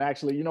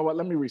Actually, you know what?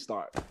 Let me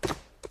restart.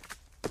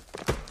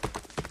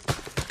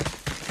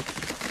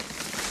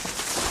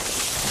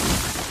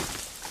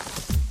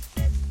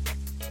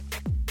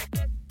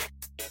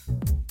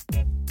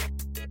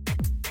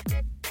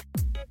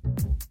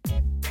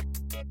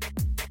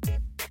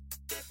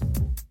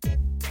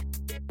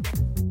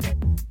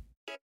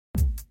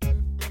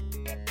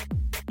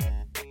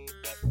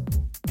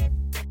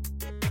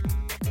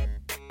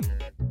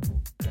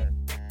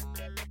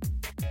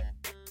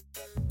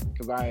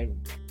 Because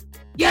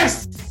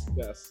Yes.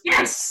 yes.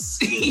 Yes.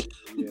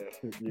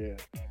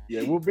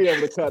 Yeah. We'll be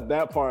able to cut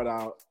that part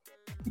out.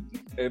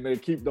 And then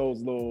keep those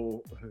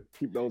little. A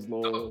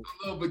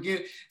little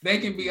begin. They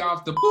can be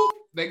off the boop.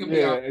 They can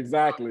be off.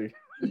 Exactly.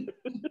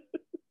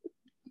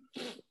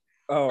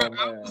 Oh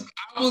man.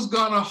 I was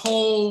gonna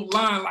hold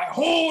line, like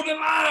hold the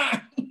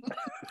line.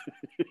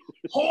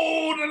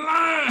 Hold the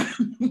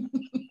line.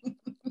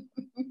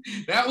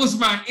 That was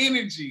my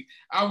energy.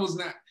 I was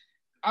not.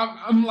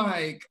 I'm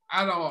like,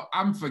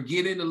 I'm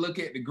forgetting to look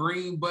at the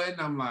green button.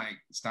 I'm like,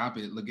 stop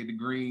it. Look at the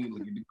green.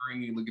 Look at the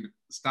green. Look at it.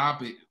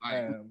 Stop it.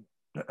 Like,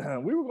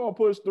 we were gonna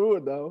push through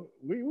it though.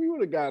 We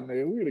would have gotten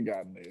there. We would have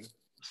gotten there.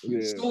 Yeah.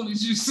 As soon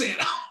as you said,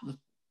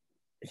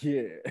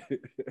 yeah.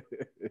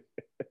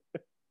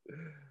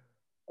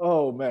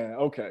 Oh man.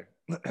 Okay.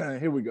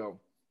 Here we go.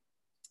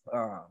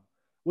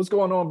 What's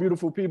going on,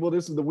 beautiful people?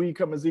 This is the We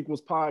Come as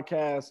Equals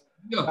podcast.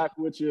 Yeah. Back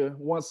with you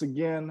once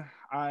again.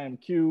 I am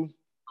Q.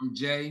 I'm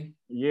Jay.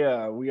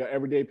 Yeah, we are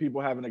everyday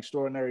people having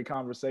extraordinary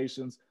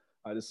conversations.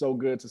 It's so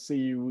good to see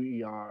you.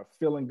 We are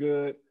feeling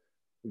good.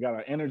 We got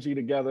our energy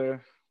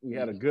together. We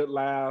had a good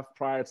laugh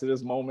prior to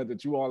this moment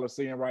that you all are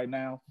seeing right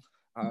now.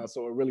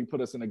 So it really put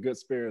us in a good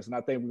spirits. And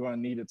I think we're going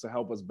to need it to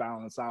help us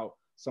balance out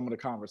some of the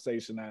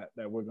conversation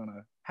that we're going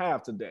to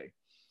have today.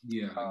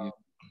 Yeah.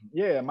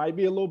 It might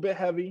be a little bit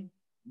heavy,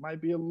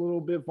 might be a little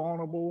bit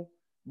vulnerable,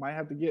 might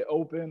have to get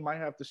open, might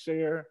have to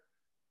share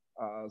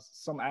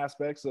some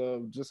aspects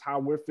of just how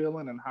we're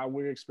feeling and how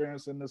we're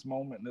experiencing this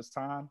moment and this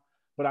time.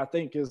 But I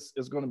think it's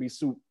going to be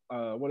soup.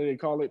 What do they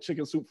call it?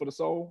 Chicken soup for the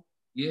soul?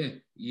 Yeah.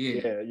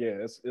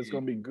 It's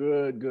going to be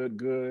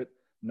good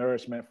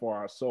nourishment for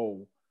our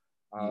soul.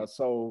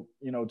 So,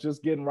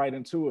 just getting right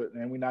into it,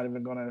 and we're not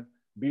even going to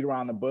beat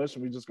around the bush.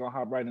 We're just going to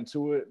hop right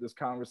into it. This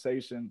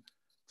conversation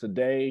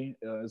today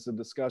is a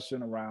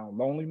discussion around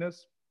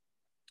loneliness,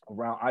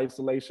 around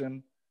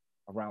isolation,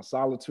 around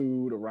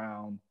solitude,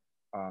 around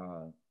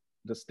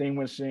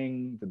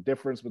distinguishing the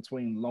difference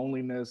between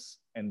loneliness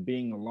and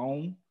being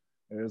alone.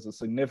 There's a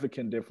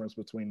significant difference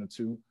between the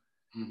two.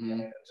 Mm-hmm.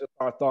 And just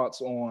our thoughts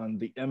on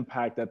the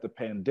impact that the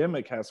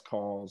pandemic has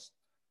caused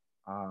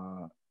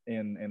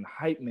in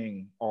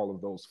heightening all of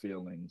those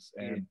feelings.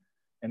 And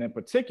in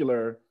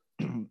particular,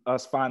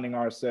 us finding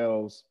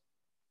ourselves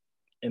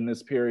in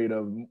this period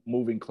of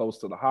moving close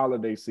to the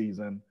holiday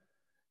season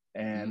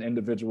and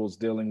individuals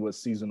dealing with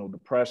seasonal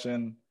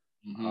depression,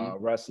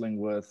 wrestling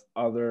with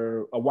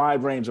a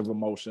wide range of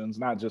emotions,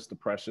 not just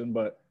depression,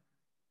 but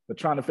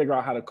trying to figure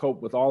out how to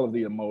cope with all of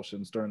the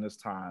emotions during this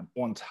time,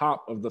 on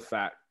top of the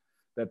fact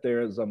that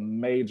there is a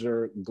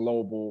major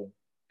global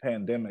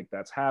pandemic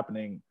that's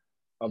happening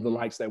of the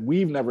likes that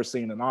we've never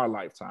seen in our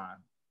lifetime.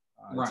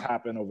 It's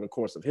happened over the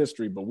course of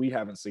history, but we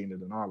haven't seen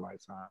it in our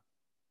lifetime.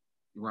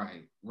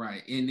 Right.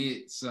 And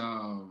it's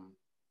a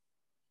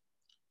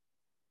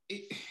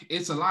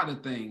lot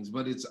of things,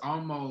 but it's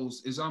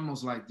almost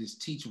like this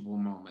teachable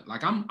moment.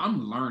 Like I'm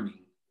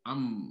learning.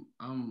 I'm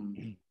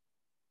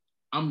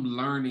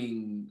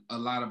learning a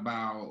lot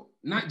about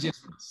not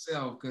just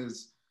myself,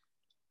 because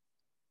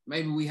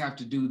maybe we have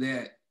to do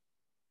that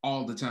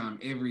all the time,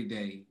 every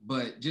day,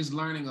 but just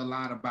learning a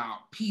lot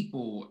about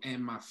people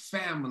and my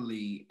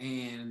family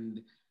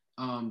and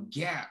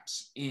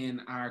gaps in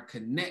our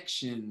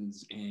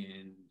connections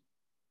and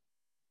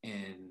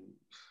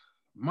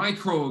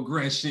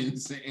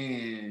microaggressions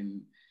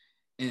and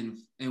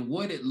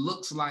what it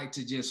looks like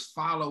to just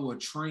follow a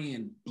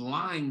trend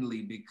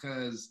blindly,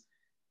 because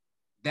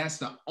that's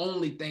the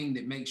only thing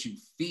that makes you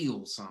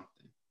feel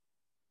something.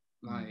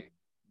 Like,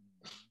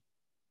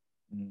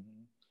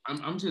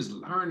 I'm just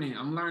learning.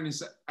 I'm learning.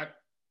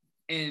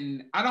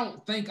 And I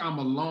don't think I'm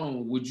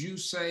alone. Would you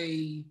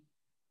say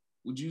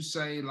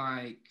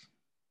like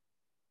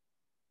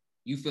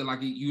you feel like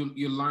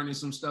you're learning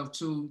some stuff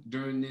too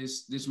during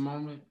this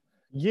moment?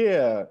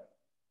 Yeah.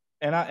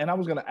 And I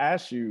was going to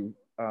ask you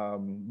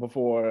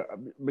before,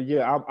 but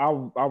yeah,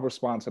 I'll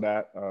respond to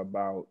that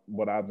about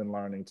what I've been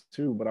learning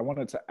too. But I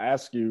wanted to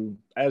ask you,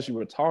 as you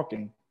were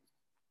talking,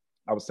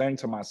 I was saying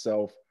to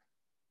myself,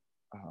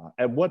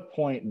 at what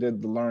point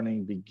did the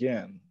learning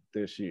begin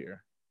this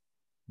year?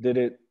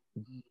 Did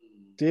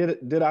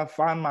I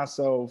find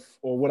myself,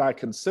 or would I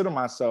consider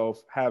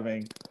myself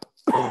having,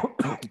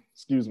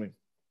 excuse me,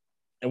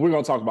 and we're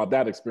going to talk about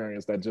that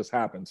experience that just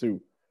happened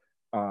too,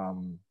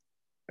 and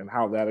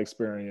how that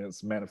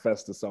experience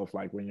manifests itself,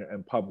 like when you're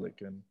in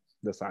public and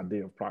this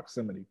idea of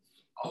proximity.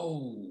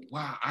 Oh,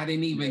 wow. I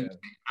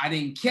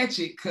didn't catch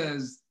it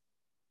because,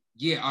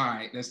 all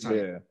right, let's talk.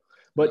 Yeah.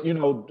 But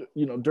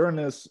during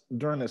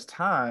this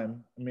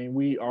time, I mean,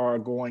 we are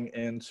going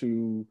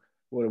into,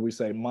 what do we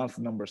say, month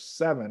number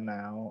 7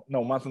 now?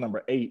 No, month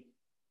number 8.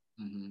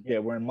 Mm-hmm. Yeah,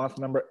 we're in month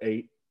number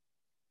 8,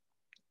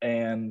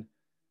 and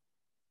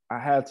I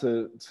had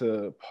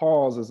to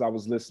pause as I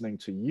was listening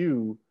to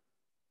you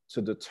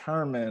to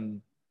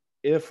determine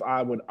if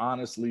I would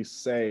honestly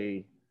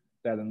say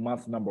that in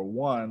month number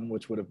 1,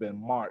 which would have been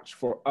March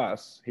for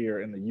us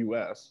here in the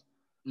US,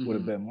 would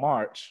have been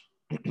March,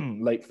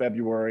 late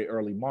February,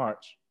 early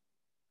March,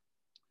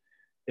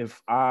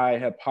 if I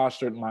had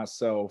postured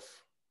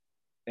myself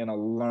in a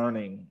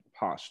learning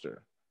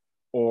posture,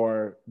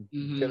 or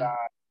did I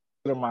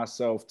consider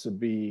myself to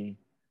be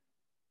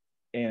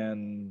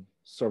in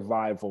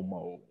survival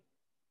mode,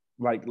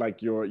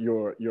 like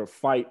your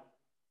fight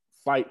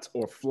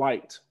or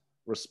flight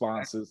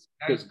responses.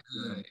 That's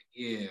good.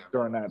 Yeah.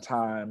 During that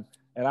time.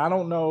 And I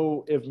don't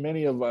know if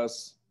many of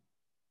us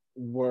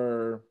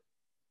were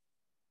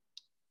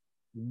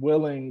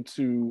willing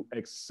to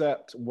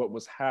accept what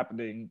was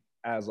happening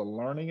as a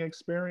learning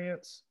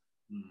experience,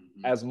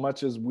 as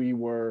much as we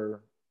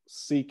were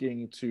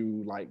seeking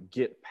to like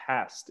get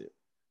past it.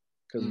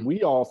 Because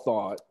we all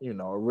thought,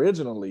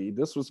 originally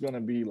this was going to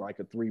be like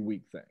a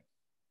 3-week thing,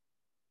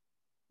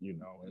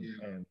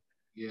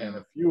 and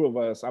a few of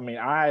us, I mean,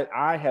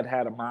 I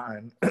had a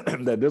mind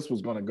that this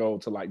was going to go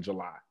to like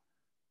July.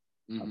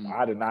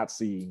 I did not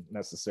see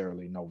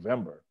necessarily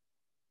November,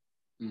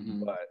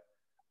 but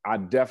I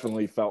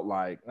definitely felt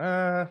like,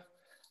 I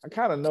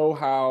kind of know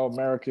how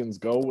Americans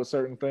go with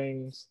certain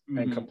things,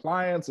 and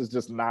compliance is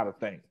just not a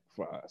thing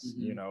for us.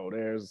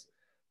 There's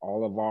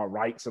all of our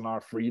rights and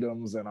our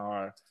freedoms and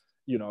our,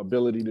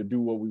 ability to do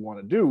what we want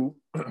to do.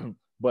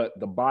 But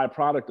the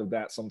byproduct of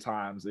that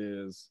sometimes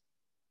is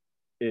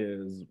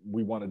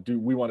we want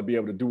to be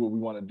able to do what we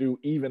want to do,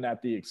 even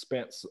at the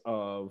expense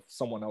of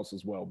someone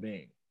else's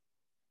well-being.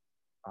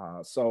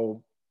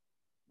 So,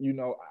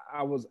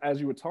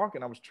 as you were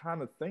talking, I was trying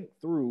to think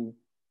through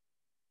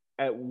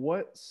at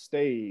what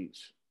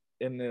stage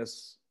in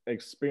this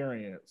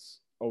experience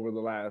over the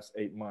last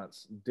 8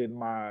 months did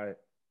my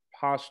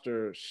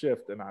posture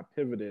shift and I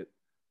pivoted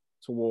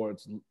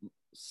towards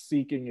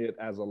seeking it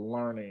as a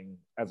learning,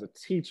 as a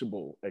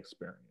teachable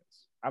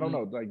experience. I don't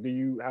know, like, do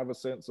you have a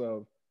sense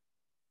of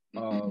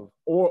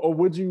or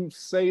would you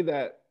say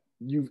that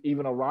you've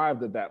even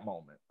arrived at that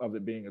moment of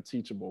it being a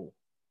teachable?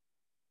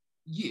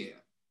 Yeah.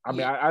 I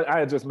mean, I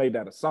had just made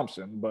that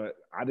assumption, but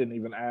I didn't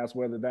even ask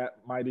whether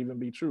that might even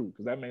be true,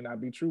 because that may not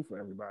be true for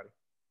everybody.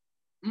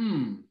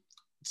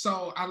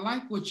 So I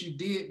like what you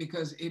did,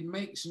 because it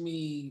makes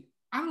me,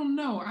 I don't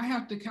know, I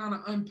have to kind of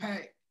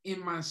unpack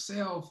in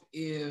myself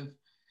if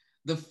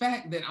the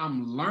fact that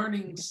I'm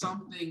learning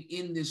something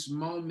in this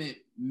moment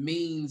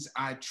means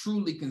I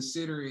truly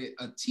consider it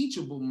a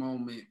teachable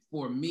moment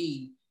for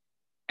me,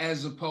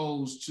 as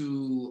opposed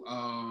to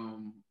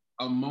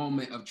a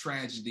moment of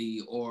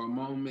tragedy or a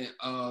moment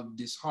of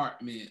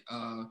disheartenment,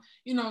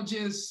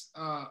 just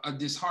a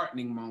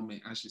disheartening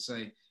moment, I should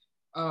say.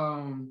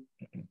 And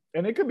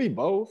it could be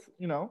both,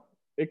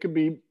 it could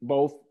be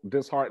both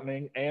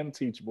disheartening and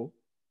teachable.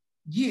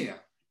 Yeah.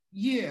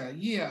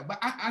 But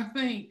I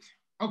think,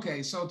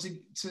 okay, so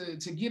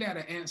to get at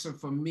an answer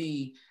for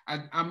me,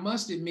 I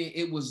must admit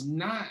it was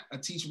not a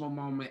teachable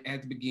moment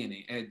at the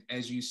beginning,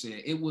 as you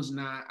said. It was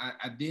not.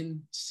 I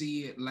didn't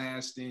see it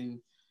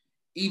lasting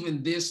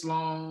even this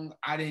long.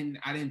 I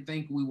didn't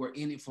think we were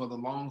in it for the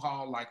long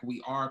haul like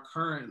we are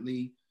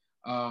currently.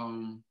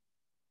 I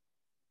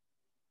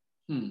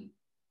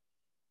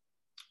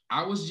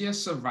was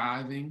just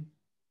surviving.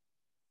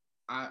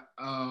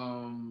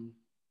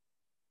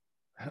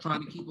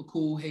 Trying to keep a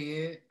cool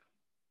head.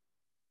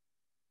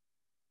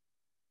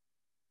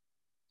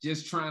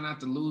 Just trying not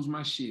to lose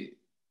my shit.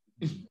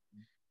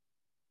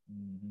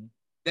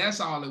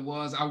 That's all it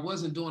was. I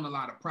wasn't doing a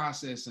lot of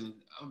processing.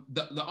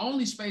 The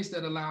only space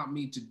that allowed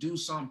me to do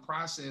some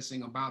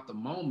processing about the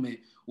moment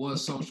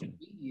was social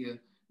media,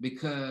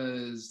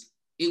 because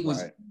it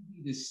was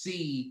easy to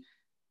see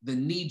the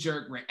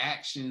knee-jerk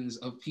reactions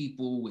of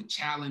people with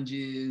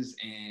challenges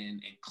and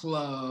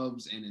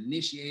clubs and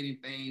initiating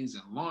things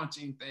and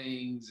launching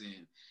things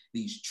and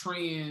these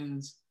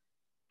trends.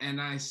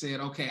 And I said,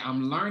 okay,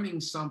 I'm learning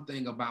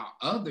something about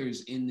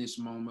others in this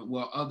moment.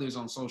 Well, others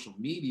on social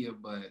media,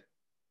 but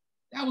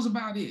that was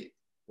about it.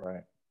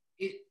 Right.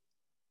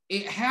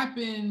 It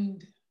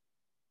happened.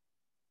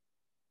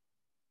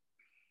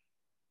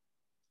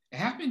 It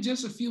happened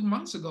just a few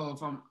months ago,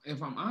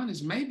 if I'm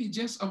honest, maybe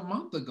just a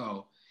month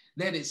ago,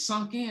 that it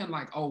sunk in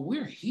like, oh,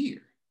 we're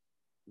here.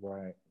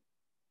 Right.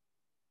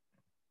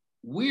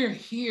 We're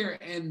here,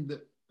 and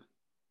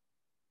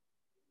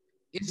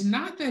it's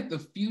not that the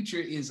future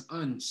is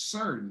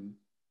uncertain.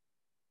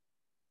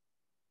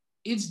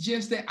 It's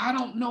just that I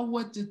don't know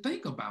what to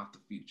think about the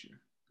future.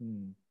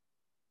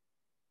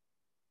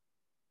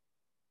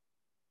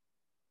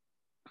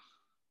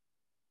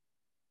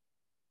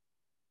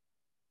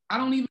 I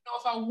don't even know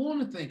if I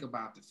want to think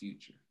about the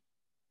future,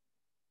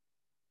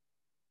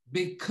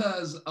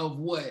 because of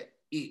what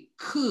it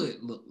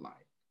could look like.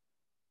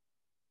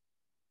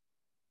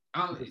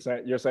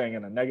 You're saying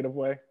in a negative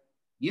way?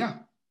 Yeah.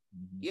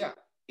 Mm-hmm. Yeah.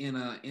 In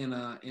a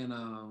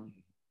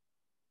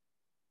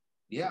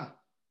yeah.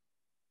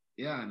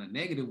 Yeah, in a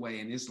negative way.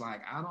 And it's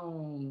like, I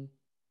don't,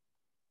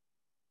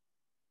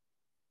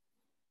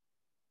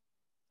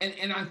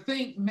 and I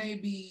think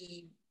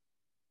maybe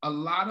a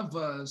lot of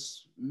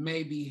us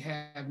maybe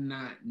have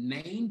not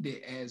named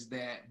it as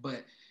that,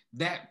 but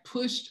that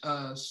pushed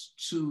us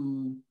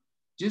to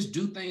just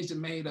do things that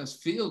made us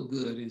feel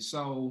good. And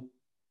so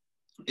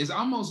it's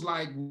almost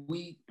like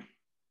we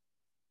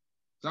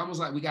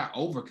got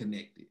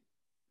overconnected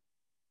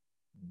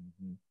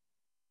mm-hmm.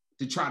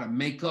 to try to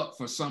make up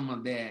for some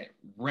of that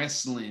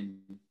wrestling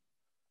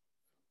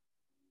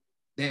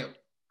that,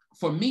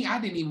 for me, I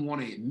didn't even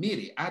want to admit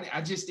it.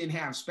 I just didn't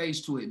have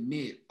space to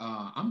admit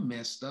I'm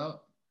messed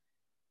up.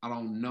 I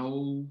don't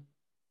know,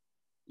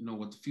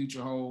 what the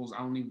future holds. I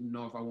don't even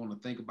know if I want to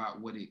think about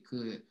what it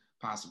could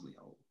possibly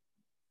hold.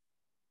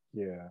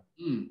 Yeah.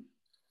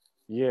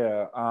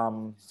 Yeah.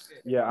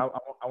 Yeah.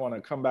 I want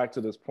to come back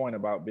to this point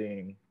about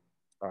being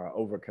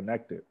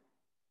overconnected.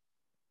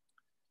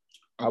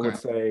 Okay. I would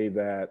say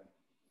that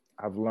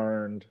I've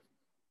learned.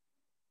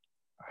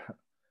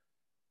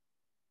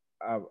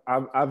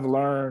 I've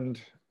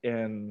learned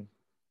in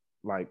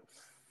like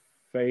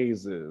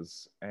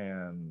phases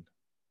and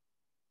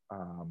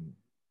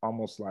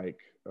almost like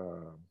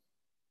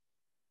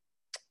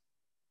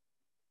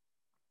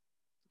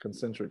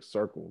concentric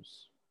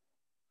circles.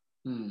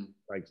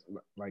 Like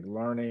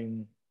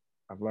learning.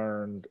 I've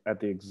learned at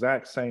the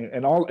exact same,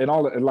 and all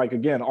like,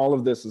 again, all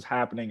of this is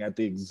happening at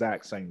the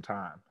exact same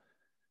time.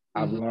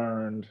 Mm-hmm. I've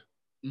learned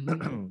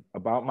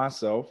about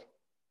myself.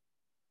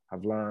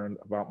 I've learned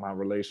about my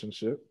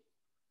relationship.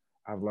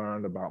 I've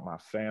learned about my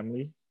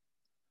family.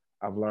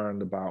 I've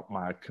learned about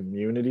my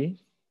community.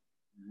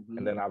 Mm-hmm.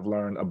 And then I've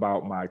learned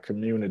about my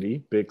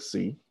community, big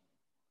C.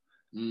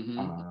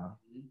 Mm-hmm.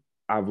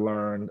 I've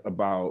learned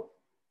about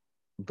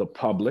the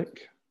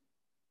public.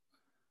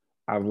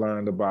 I've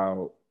learned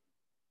about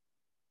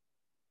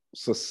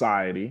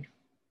society,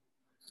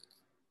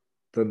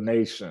 the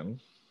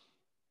nation,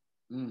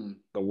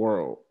 the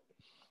world,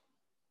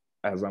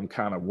 as I'm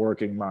kind of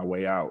working my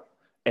way out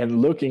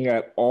and looking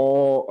at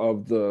all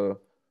of the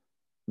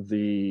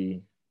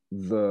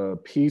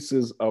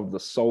pieces of the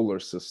solar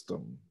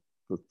system,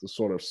 the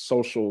sort of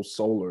social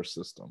solar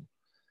system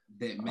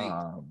that make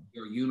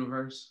your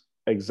universe.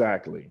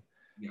 Exactly.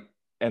 Yeah.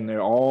 And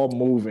they're all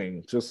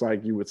moving just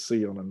like you would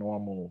see on a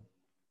normal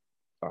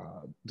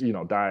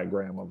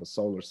diagram of a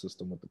solar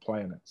system with the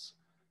planets.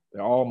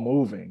 They're all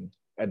moving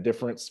at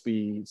different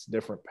speeds,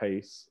 different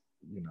pace,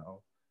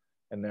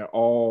 and they're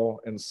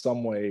all in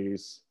some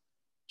ways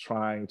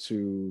trying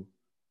to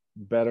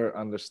better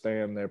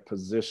understand their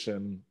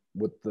position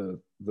with the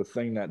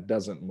thing that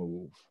doesn't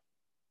move,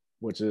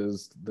 which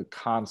is the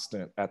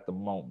constant at the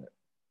moment.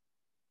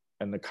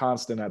 And the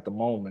constant at the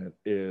moment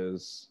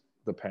is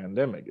the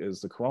pandemic, is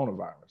the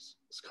coronavirus,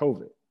 it's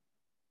COVID.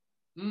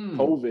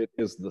 COVID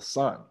is the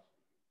sun.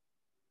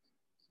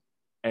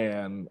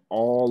 And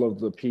all of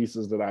the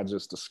pieces that I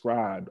just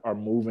described are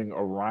moving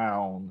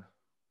around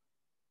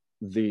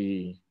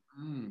the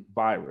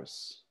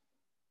virus.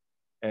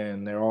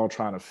 And they're all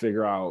trying to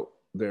figure out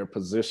their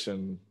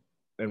position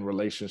in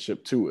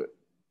relationship to it.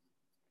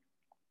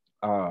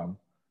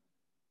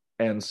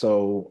 And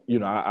so,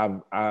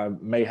 I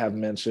may have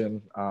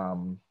mentioned,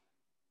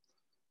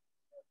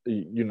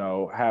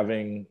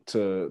 having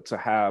to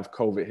have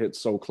COVID hit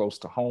so close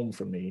to home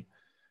for me.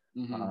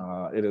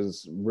 It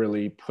has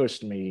really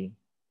pushed me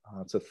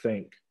to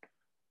think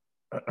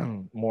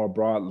more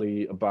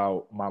broadly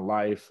about my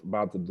life,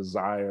 about the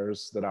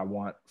desires that I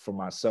want for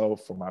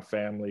myself, for my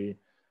family,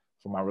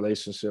 for my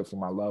relationship, for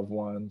my loved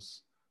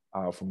ones,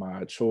 for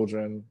my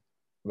children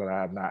that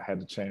I have not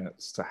had the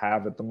chance to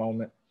have at the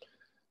moment.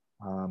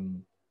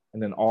 And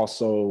then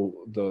also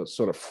the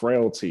sort of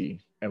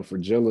frailty and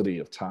fragility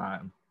of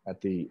time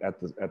at the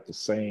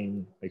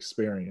same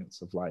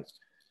experience of like,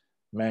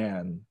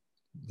 man,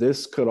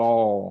 this could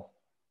all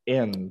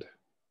end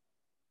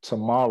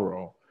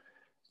tomorrow.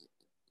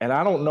 And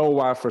I don't know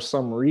why, for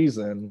some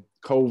reason,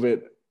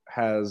 COVID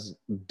has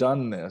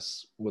done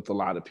this with a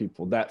lot of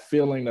people. That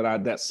feeling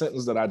that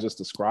sentence that I just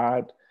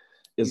described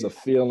is a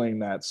feeling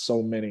that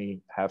so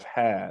many have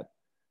had,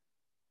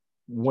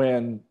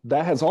 when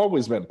that has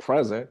always been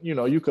present.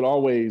 You could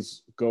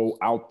always go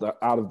out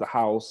of the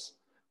house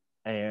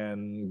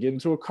and get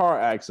into a car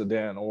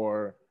accident,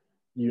 or,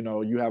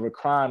 you have a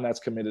crime that's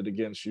committed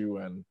against you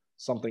and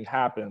something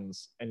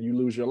happens and you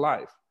lose your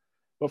life.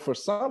 But for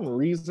some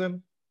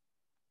reason,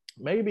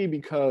 maybe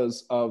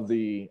because of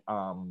the,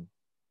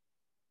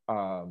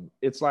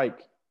 it's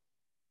like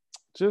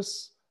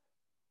just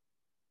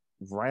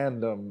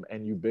random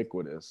and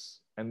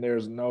ubiquitous. And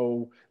there's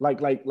no,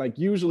 like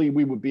usually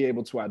we would be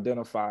able to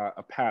identify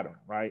a pattern,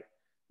 right?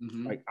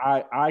 Mm-hmm. Like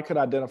I could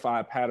identify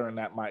a pattern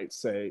that might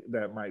say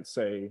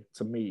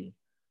to me,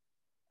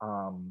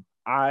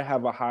 I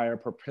have a higher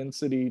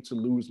propensity to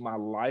lose my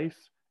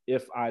life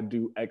if I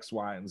do X,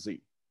 Y, and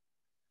Z.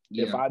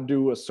 If I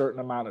do a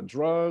certain amount of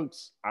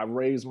drugs, I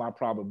raise my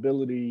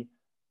probability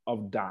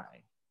of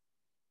dying.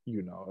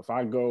 You know, if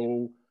I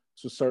go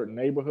to certain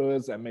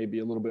neighborhoods that may be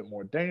a little bit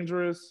more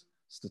dangerous,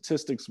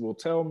 statistics will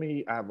tell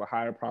me I have a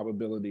higher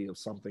probability of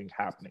something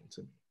happening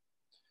to me.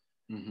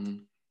 Mm-hmm.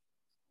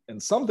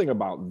 And something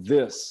about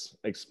this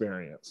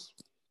experience,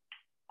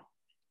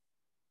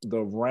 the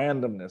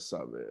randomness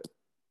of it,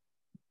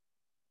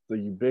 the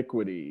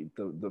ubiquity,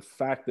 the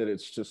fact that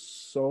it's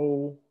just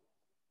so,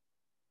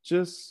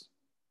 just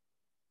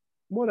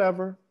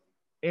whatever,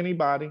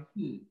 anybody,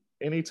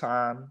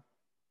 anytime,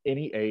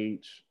 any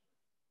age,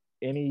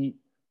 any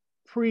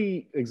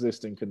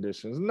pre-existing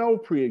conditions, no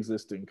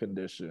pre-existing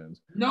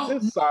conditions. No,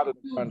 this side of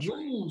the country,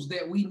 rules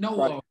that we know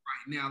right, of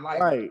right now. Like,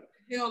 right, what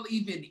the hell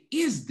even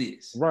is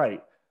this?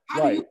 Right.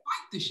 How do you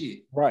fight the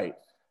shit? Right.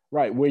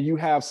 Right. Where you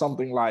have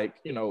something like,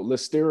 you know,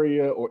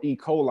 Listeria or E.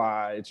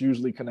 coli, it's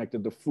usually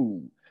connected to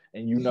food.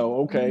 And you know,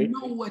 okay, you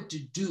know what to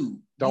do.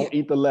 Don't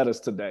eat the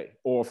lettuce today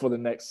or for the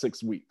next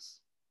 6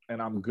 weeks,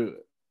 and I'm good.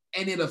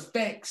 And it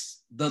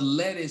affects the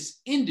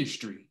lettuce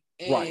industry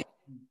and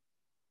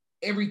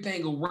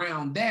everything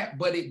around that,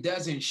 but it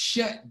doesn't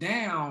shut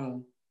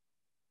down.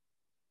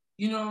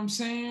 You know what I'm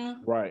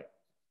saying? Right.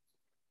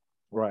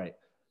 Right.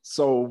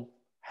 So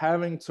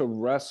having to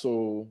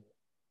wrestle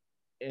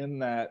in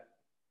that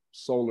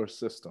solar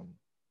system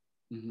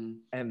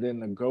and then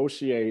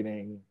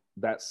negotiating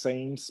that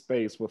same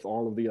space with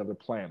all of the other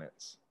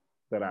planets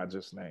that I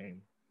just named,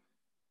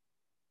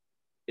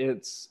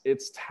 it's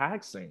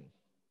taxing,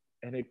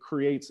 and it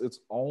creates its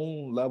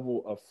own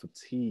level of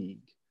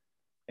fatigue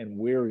and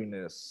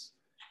weariness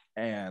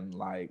and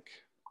like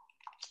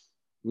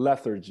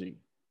lethargy.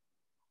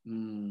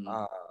 It's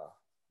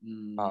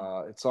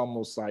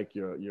almost like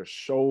your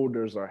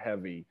shoulders are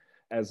heavy,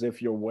 as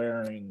if you're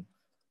wearing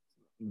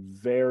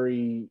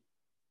very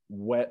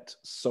wet,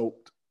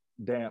 soaked,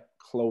 damp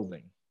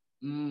clothing.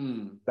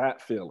 That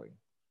feeling,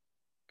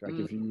 like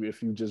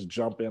if you just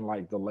jump in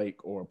like the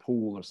lake or a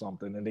pool or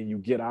something, and then you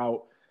get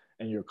out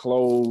and your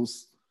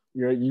clothes,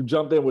 you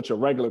jumped in with your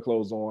regular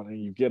clothes on,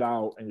 and you get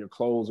out and your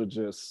clothes are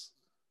just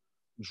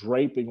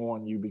draping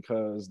on you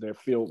because they're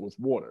filled with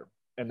water,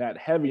 and that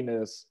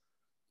heaviness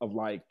of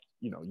like,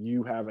 you know,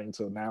 you having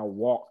to now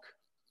walk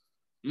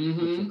with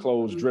your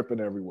clothes dripping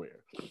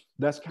everywhere.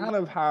 That's kind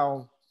of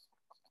how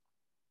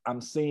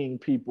I'm seeing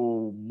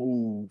people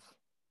move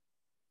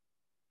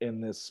in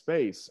this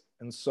space.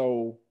 And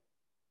so,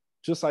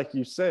 just like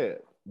you said,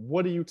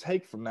 what do you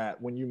take from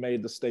that when you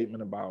made the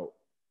statement about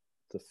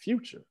the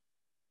future?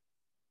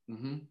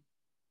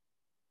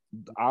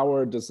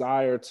 Our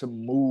desire to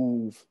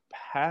move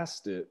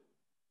past it,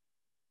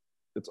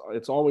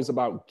 it's always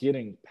about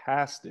getting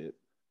past it.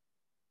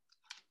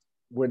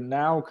 We're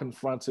now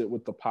confronted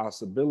with the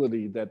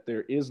possibility that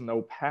there is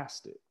no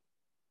past it,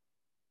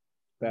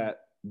 that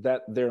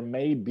there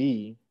may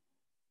be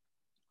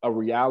a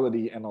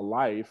reality and a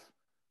life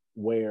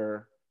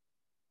where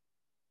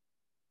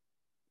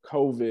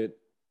COVID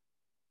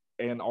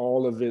and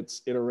all of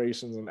its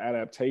iterations and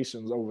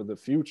adaptations over the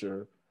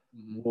future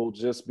will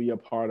just be a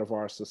part of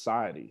our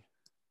society.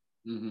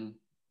 And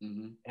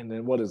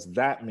then what does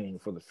that mean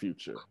for the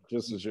future,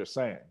 just as you're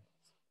saying?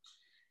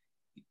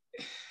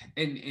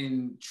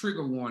 And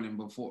trigger warning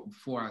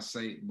before I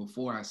say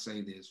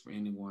this, for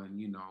anyone,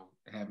 you know,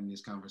 having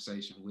this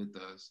conversation with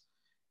us,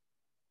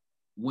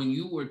 when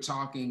you were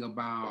talking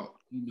about,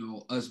 you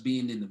know, us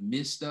being in the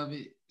midst of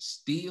it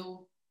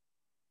still,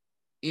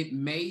 it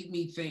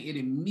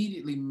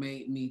immediately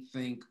made me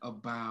think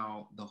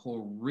about the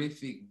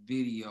horrific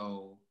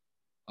video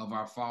of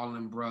our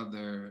fallen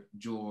brother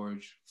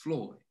George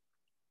Floyd,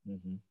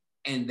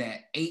 and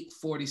that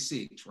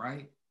 846,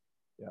 right?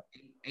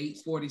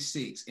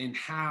 846, and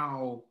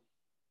how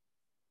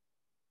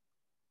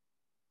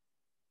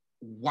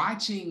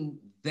watching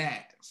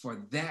that for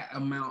that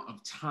amount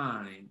of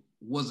time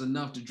was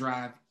enough to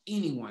drive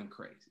anyone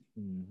crazy.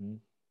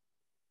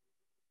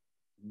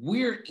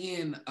 We're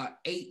in a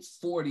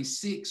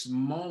 846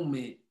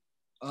 moment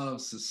of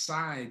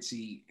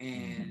society,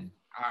 and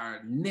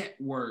our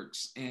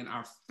networks and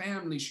our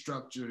family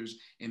structures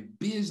and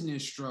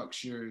business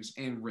structures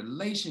and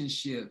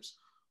relationships,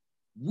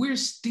 we're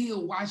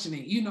still watching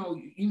it. You know,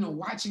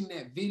 watching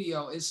that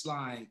video, it's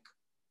like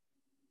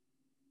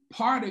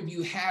part of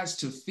you has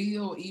to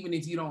feel, even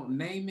if you don't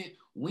name it,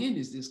 when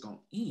is this gonna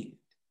end?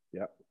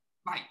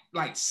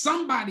 Like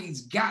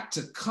somebody's got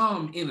to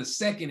come in a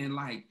second and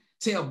like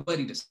tell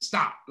Buddy to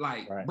stop.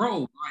 Like, bro,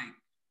 like,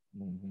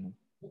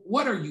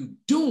 what are you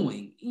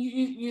doing?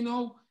 You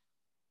know,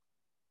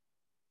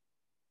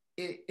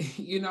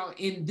 you know,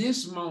 in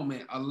this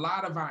moment, a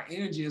lot of our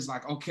energy is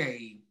like,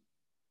 okay,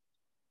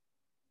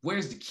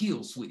 where's the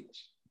kill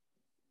switch?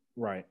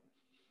 Right.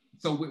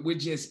 So we're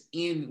just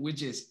in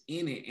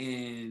it,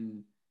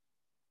 and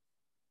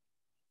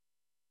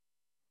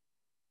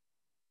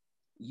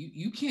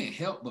you can't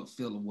help but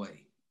feel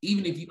away,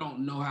 even if you don't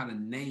know how to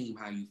name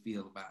how you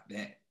feel about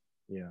that.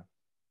 Yeah.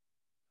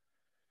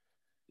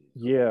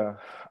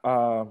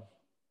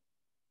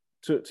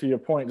 to your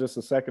point just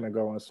a second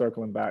ago, and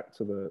circling back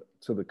to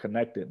the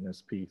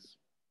connectedness piece.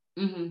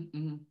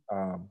 Mm-hmm,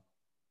 mm-hmm.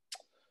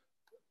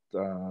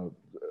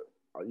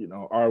 You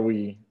know, are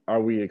we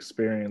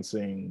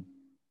experiencing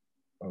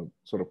a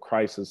sort of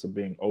crisis of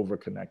being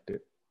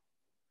overconnected?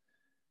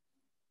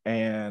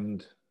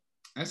 And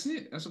that's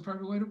it. That's a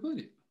perfect way to put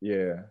it.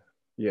 Yeah.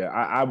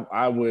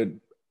 I would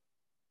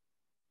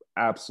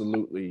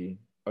absolutely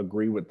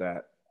agree with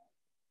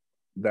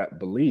that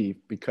belief,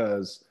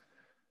 because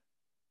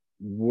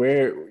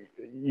where,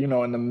 you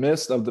know, in the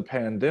midst of the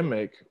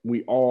pandemic,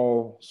 we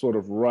all sort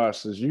of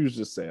rush, as you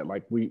just said,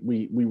 like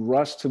we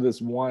rush to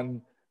this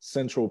one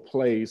central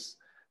place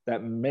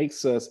that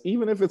makes us,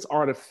 even if it's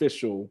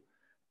artificial,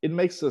 it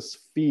makes us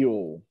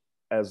feel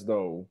as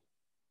though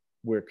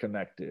we're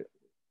connected.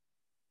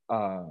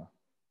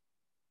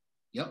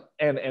 Yep.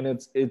 And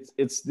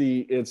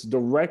it's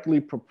directly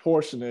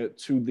proportionate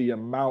to the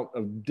amount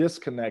of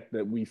disconnect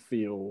that we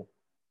feel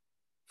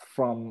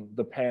from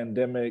the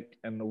pandemic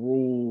and the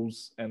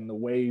rules and the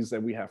ways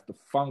that we have to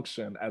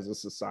function as a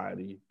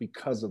society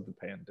because of the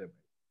pandemic.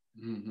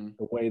 Mm-hmm.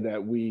 The way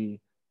that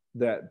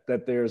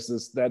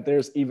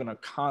there's even a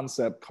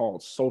concept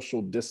called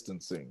social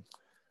distancing.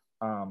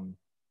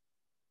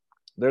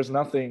 There's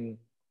nothing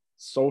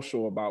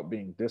social about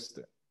being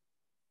distant.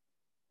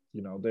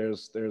 You know,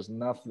 there's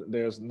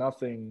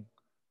nothing.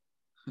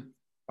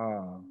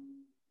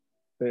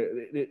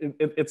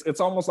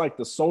 It's almost like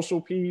the social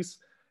piece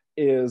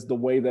is the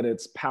way that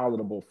it's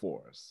palatable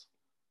for us.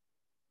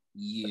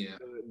 Yeah.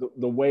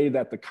 The way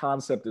that the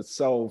concept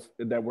itself,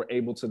 that we're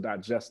able to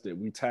digest it,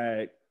 we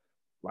tag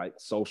like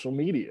social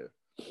media.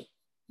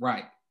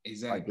 Right.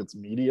 Exactly. Like it's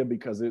media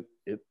because it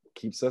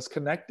keeps us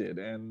connected,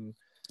 and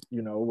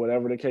you know,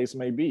 whatever the case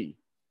may be.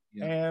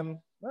 Yeah. And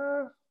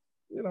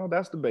you know,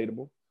 that's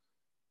debatable.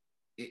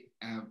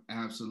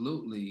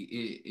 Absolutely.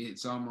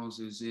 It's almost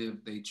as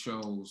if they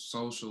chose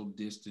social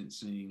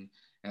distancing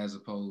as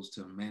opposed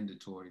to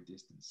mandatory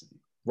distancing.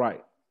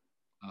 Right.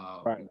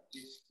 Right.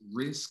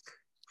 Risk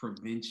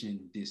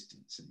prevention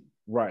distancing.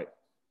 Right.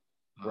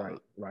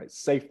 Right.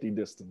 Safety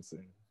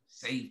distancing.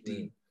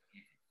 Safety.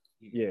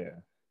 Yeah.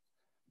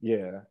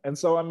 And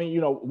so, I mean,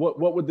 you know,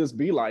 what would this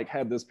be like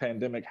had this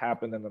pandemic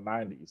happened in the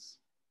 90s?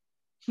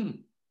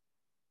 You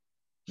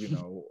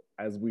know,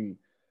 as we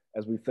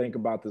think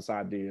about this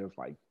idea of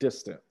like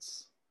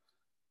distance,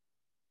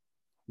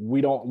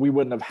 we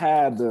wouldn't have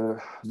had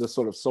the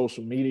sort of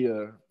social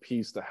media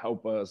piece to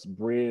help us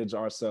bridge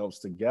ourselves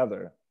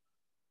together.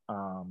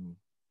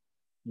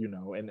 You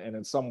know, and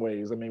in some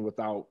ways, I mean,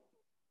 without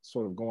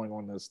sort of going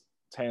on this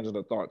tangent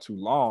of thought too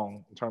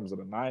long in terms of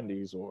the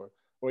 90s or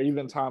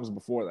even times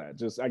before that,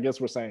 just, I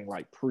guess we're saying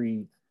like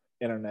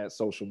pre-internet,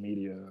 social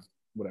media,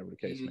 whatever the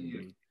case may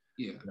be.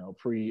 Yeah. You know,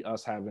 pre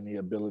us having the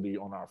ability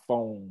on our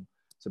phone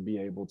to be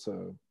able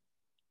to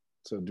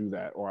do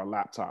that, or our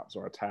laptops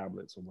or our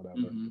tablets or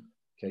whatever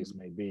case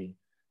may be.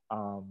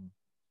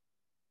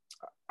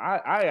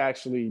 I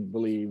actually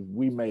believe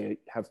we may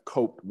have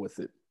coped with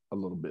it a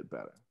little bit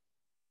better.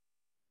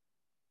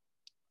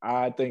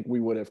 I think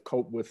we would have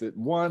coped with it.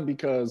 One,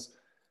 because,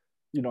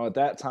 you know, at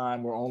that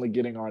time, we're only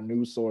getting our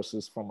news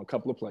sources from a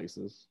couple of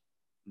places.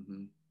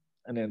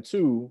 And then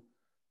two,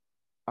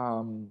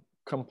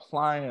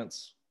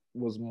 compliance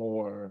was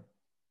more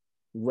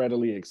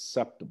readily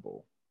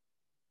acceptable.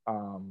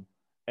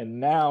 And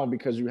now,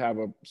 because you have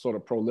a sort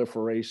of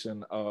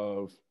proliferation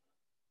of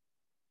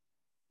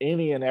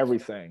any and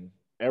everything,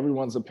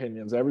 everyone's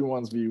opinions,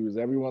 everyone's views,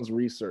 everyone's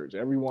research,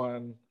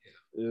 everyone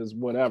is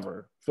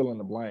whatever, fill in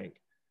the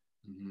blank.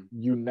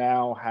 You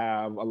now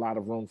have a lot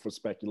of room for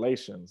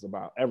speculations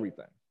about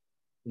everything,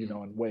 you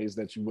know, in ways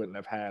that you wouldn't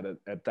have had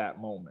at that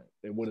moment.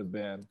 It would have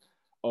been,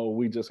 oh,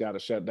 we just got to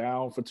shut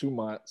down for 2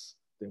 months.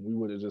 Then we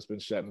would have just been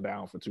shutting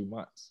down for 2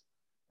 months.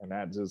 And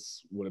that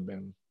just would have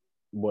been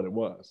what it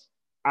was,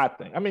 I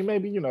think. I mean,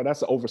 maybe, you know,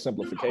 that's an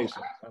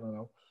oversimplification. I don't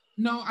know.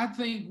 No, I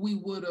think we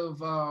would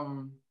have,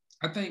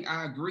 I think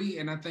I agree.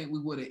 And I think we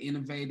would have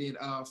innovated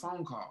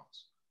phone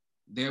calls.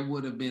 There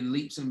would have been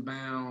leaps and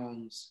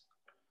bounds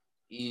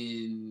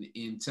in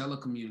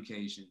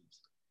telecommunications.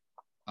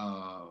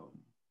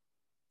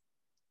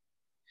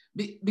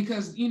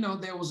 Because, you know,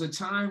 there was a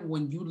time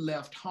when you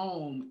left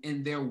home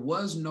and there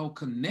was no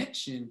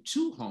connection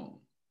to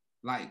home,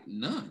 like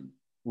none.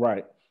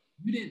 Right.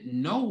 You didn't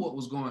know what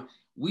was going on.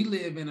 We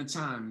live in a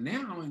time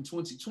now in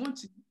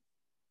 2020,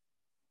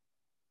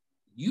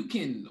 you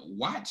can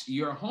watch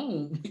your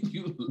home when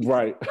you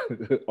right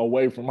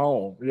away from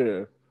home.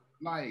 Yeah.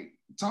 Like,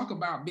 talk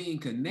about being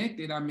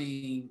connected. I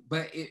mean,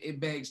 but it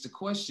begs the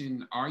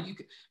question, are you,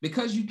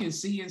 because you can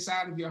see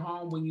inside of your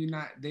home when you're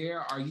not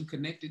there, are you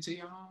connected to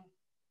your home?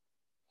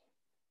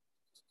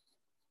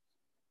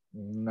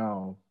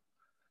 No,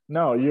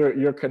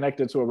 you're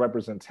connected to a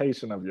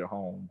representation of your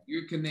home.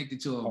 You're connected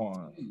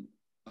to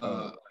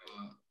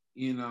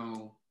you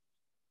know.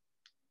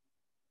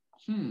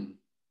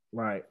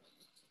 Right.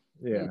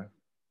 Yeah.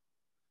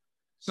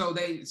 So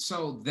they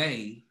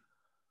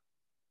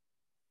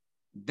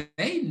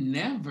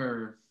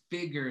never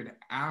figured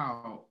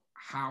out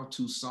how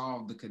to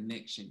solve the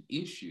connection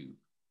issue.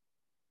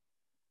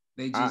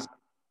 They just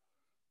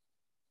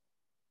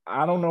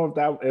I don't know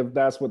if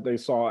that's what they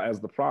saw as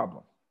the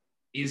problem.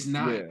 It's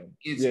not. Yeah.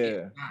 It's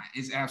not.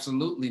 It's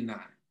absolutely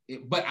not.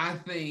 But I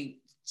think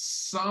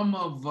some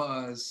of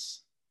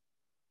us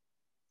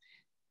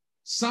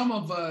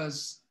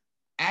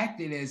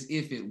acted as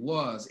if it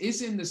was.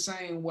 It's in the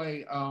same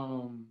way.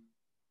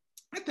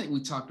 I think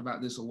we talked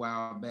about this a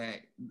while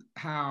back,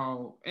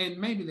 how, and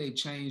maybe they've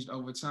changed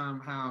over time,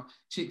 how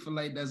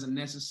Chick-fil-A doesn't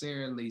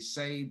necessarily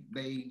say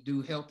they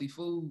do healthy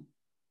food,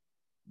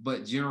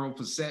 but general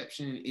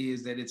perception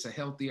is that it's a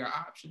healthier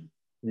option.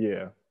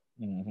 Yeah.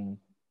 Mm-hmm.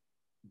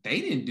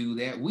 They didn't do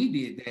that. We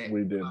did that.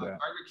 We did that.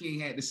 Burger King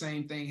had the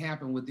same thing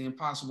happen with the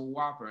Impossible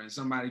Whopper, and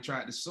somebody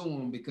tried to sue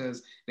them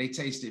because they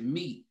tasted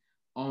meat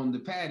on the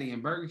patty,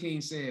 and Burger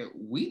King said,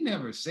 we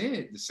never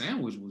said the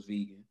sandwich was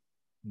vegan.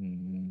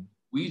 Mm-hmm.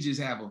 We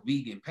just have a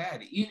vegan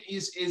patty.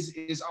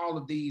 It's all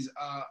of these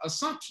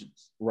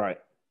assumptions, right,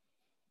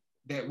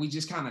 that we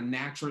just kind of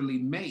naturally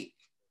make,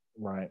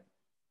 right?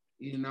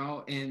 You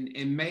know,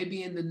 and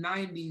maybe in the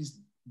 90s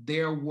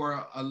there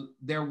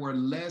were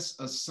less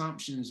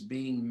assumptions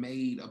being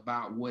made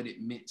about what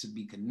it meant to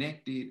be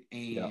connected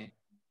and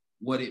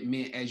what it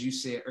meant, as you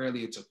said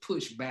earlier, to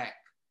push back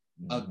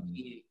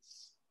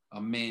against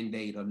a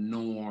mandate, a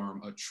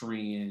norm, a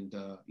trend,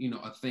 a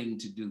thing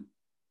to do.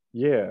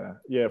 Yeah,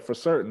 for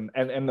certain.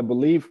 And the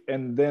belief,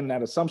 and then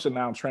that assumption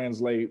now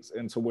translates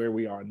into where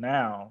we are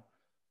now.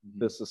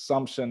 This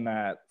assumption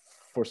that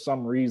for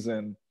some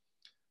reason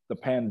the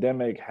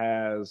pandemic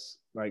has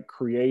like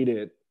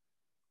created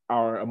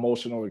our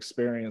emotional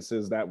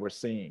experiences that we're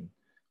seeing.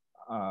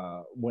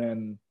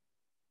 When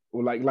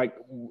like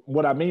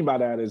what I mean by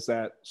that is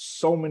that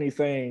so many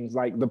things,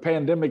 like the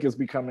pandemic is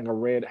becoming a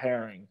red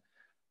herring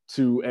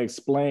to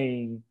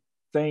explain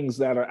things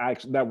that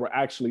were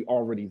actually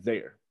already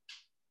there.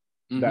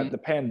 That the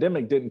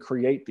pandemic didn't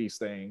create these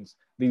things,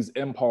 these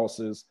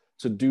impulses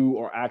to do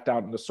or act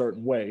out in a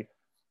certain way.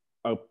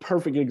 A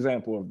perfect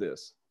example of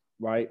this,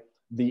 right?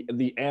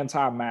 The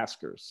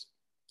anti-maskers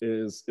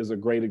is a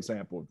great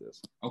example of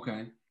this.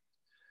 Okay.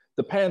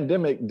 The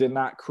pandemic did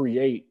not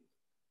create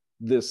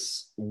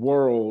this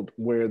world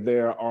where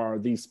there are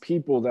these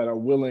people that are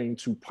willing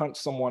to punch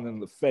someone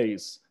in the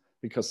face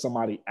because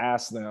somebody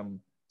asked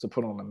them to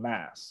put on a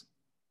mask.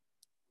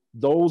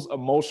 Those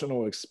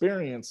emotional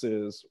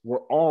experiences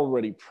were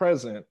already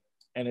present,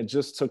 and it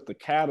just took the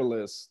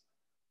catalyst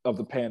of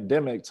the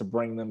pandemic to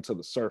bring them to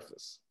the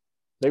surface.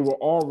 They were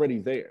already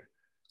there.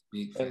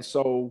 And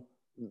so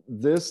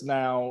this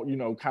now,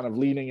 kind of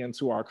leading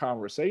into our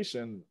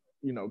conversation,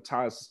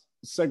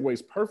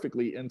 segues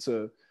perfectly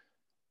into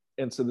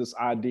this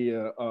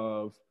idea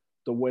of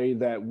the way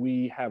that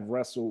we have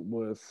wrestled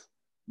with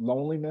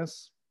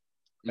loneliness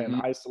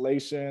and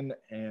isolation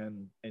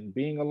and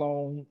being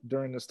alone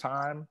during this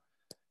time,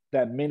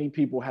 that many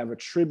people have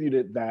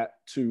attributed that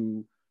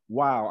to,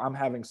 wow, I'm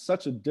having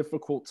such a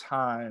difficult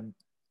time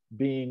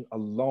being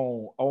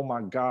alone. Oh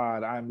my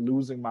God, I'm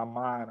losing my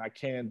mind. I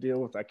can't deal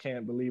with, I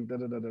can't believe,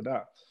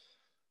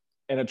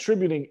 and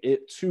attributing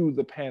it to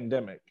the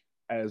pandemic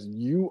as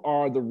you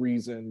are the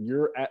reason,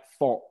 you're at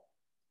fault.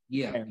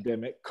 Yeah.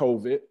 Pandemic,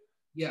 COVID.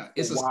 Yeah,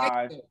 it's a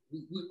scapegoat.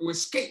 We're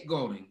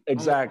scapegoating.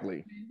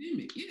 Exactly.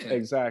 Pandemic. Yeah.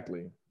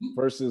 Exactly.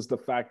 Versus the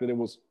fact that it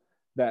was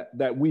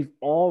that we've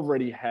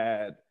already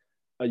had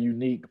a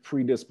unique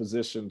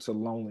predisposition to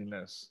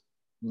loneliness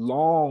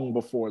long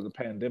before the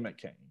pandemic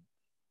came.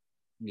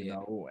 You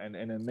know, and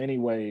in many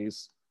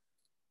ways,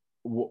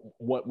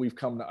 what we've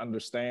come to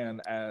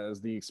understand as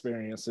the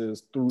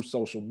experiences through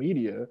social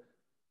media,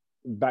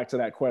 back to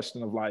that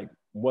question of like,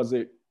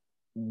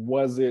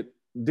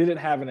 did it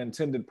have an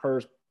intended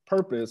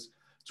purpose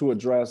to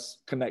address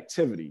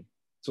connectivity,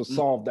 to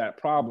solve that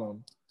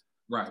problem?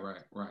 Right.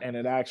 And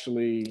it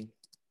actually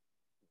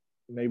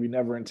maybe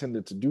never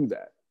intended to do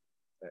that.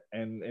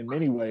 And in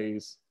many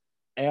ways,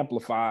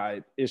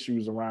 amplified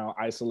issues around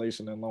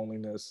isolation and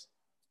loneliness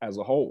as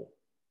a whole.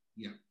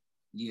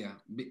 Yeah.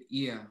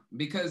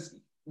 Because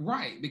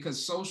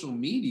social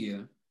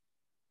media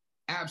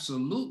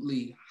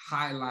absolutely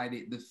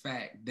highlighted the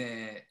fact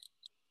that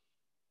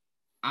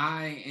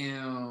I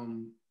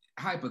am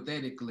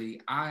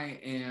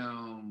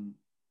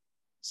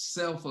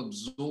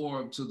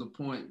self-absorbed to the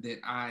point that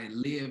I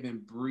live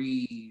and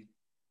breathe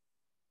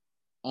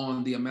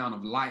on the amount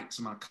of likes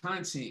my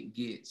content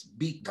gets,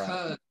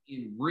 because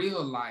in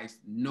real life,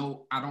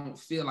 I don't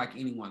feel like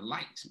anyone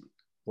likes me.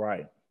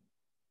 Right.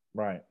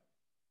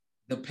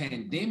 The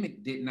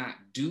pandemic did not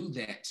do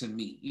that to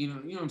me. You know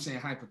what I'm saying?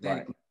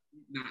 Hypothetically,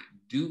 not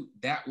do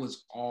that,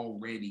 was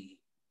already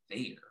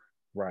there.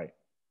 Right.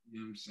 You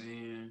know what I'm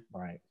saying?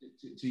 Right.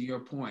 To your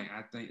point,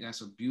 I think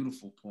that's a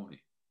beautiful point.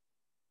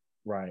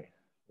 Right.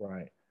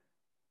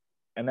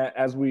 And that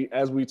as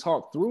we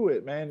talk through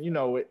it, man,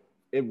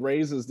 it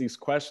raises these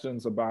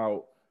questions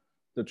about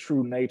the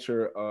true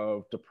nature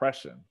of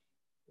depression,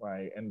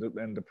 right?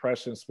 And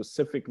depression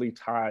specifically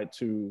tied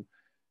to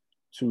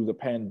the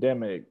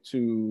pandemic,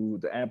 to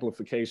the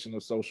amplification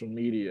of social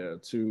media,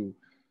 to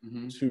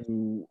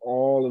to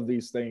all of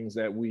these things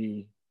that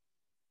we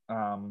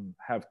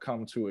have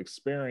come to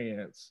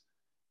experience,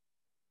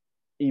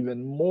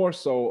 even more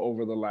so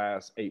over the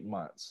last 8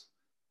 months.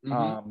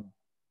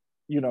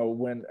 You know,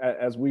 when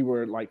as we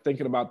were like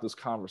thinking about this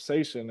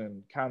conversation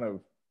and kind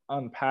of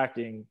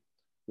unpacking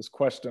this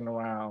question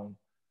around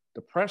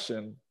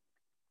depression,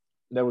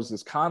 there was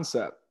this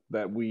concept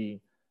that we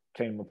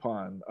came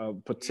upon, a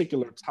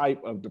particular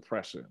type of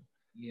depression.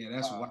 Yeah,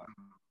 that's wild.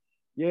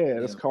 Yeah,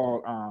 it's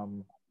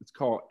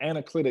called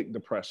analytic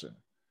depression.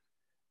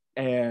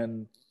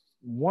 And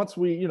once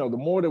we, you know, the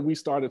more that we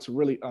started to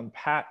really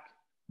unpack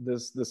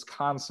this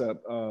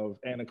concept of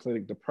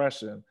analytic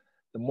depression,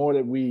 the more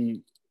that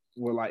we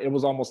were like, it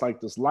was almost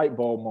like this light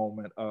bulb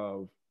moment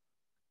of,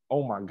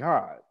 oh my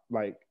God,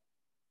 like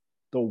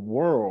the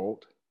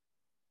world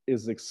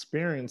is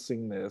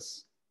experiencing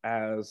this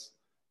as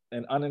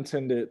an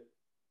unintended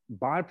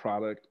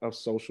byproduct of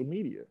social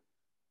media.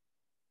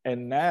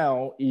 And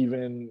now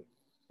even,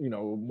 you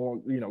know,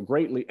 more, you know,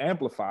 greatly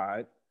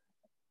amplified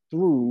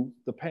through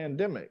the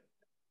pandemic.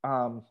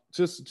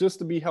 Just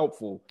to be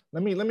helpful,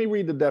 let me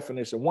read the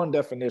definition. One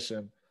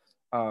definition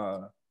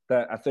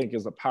that I think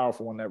is a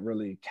powerful one that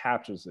really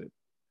captures it.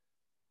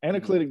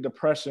 Analytic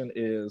depression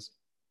is,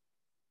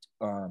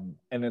 and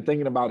then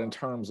thinking about in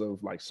terms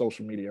of like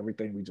social media,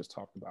 everything we just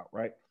talked about,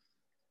 right?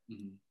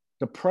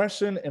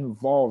 Depression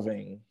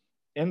involving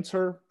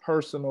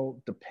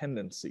interpersonal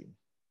dependency.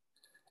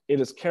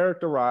 It is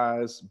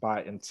characterized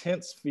by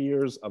intense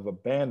fears of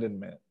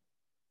abandonment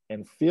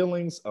and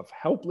feelings of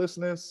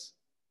helplessness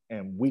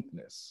and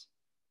weakness.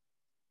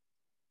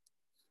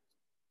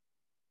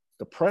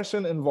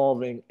 Depression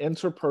involving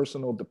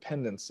interpersonal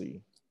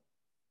dependency,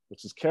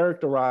 which is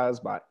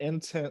characterized by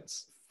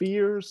intense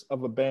fears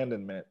of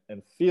abandonment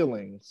and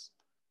feelings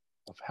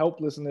of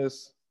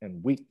helplessness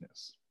and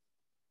weakness.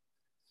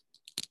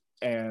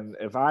 And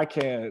if I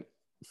can't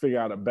figure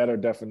out a better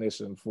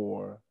definition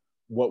for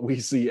what we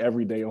see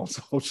every day on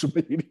social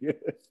media,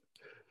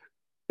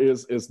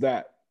 is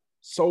that.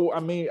 So,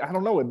 I mean, I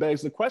don't know, it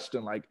begs the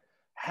question, like,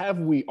 have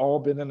we all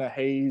been in a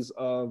haze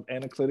of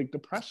analytic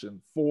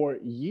depression for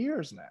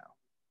years now?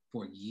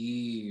 For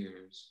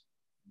years.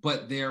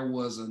 But there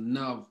was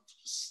enough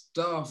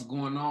stuff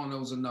going on. There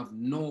was enough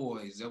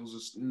noise. There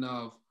was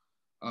enough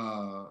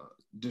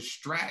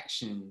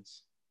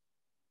distractions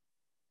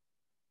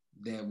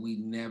that we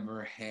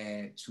never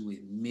had to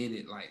admit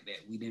it like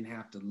that. We didn't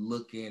have to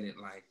look at it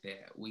like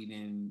that. We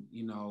didn't,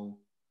 you know,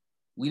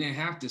 we didn't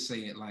have to say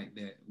it like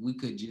that. We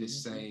could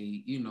just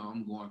say, you know,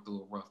 I'm going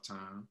through a rough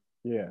time.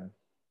 Yeah.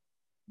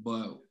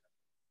 But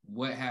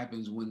what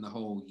happens when the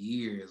whole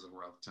year is a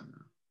rough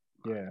time?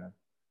 Yeah.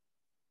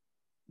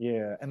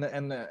 Yeah, and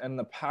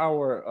the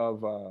power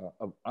of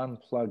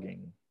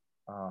unplugging.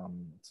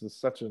 It's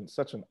such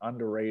an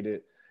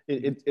underrated.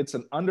 It's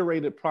an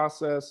underrated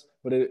process,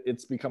 but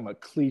it's become a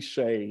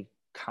cliche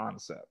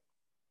concept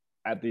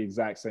at the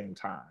exact same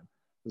time.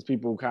 Because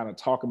people kind of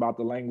talk about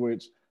the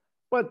language,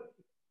 but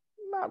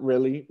not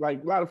really.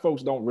 Like a lot of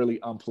folks don't really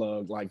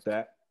unplug like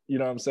that. You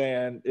know what I'm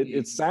saying?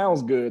 It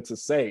sounds good to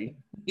say,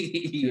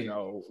 you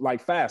know,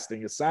 like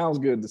fasting. It sounds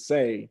good to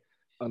say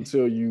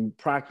until you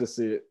practice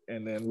it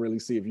and then really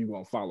see if you're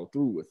gonna follow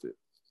through with it.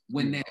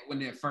 When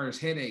that first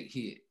headache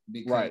hit,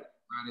 because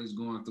body's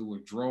going through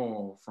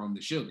withdrawal from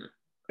the sugar.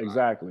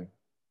 Exactly.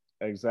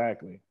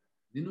 Exactly.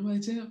 Didn't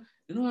nobody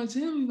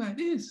tell me about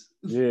this.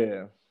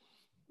 Yeah.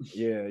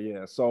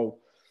 Yeah. So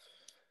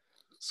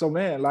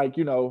man, like,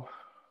 you know,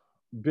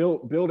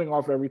 building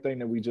off everything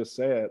that we just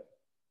said,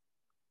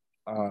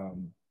 how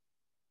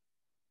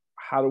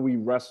do we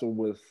wrestle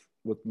with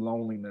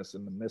loneliness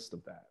in the midst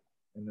of that?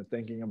 And then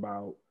thinking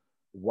about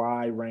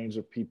wide range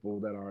of people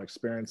that are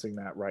experiencing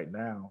that right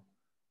now,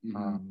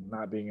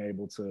 not being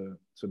able to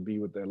be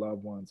with their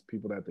loved ones,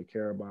 people that they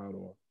care about,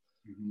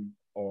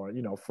 or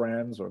you know,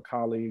 friends or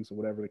colleagues or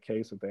whatever the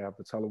case, if they have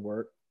to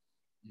telework.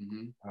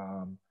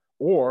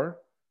 Or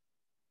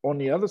on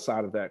the other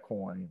side of that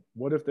coin,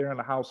 what if they're in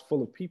a house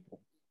full of people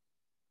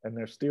and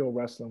they're still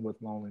wrestling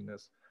with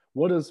loneliness?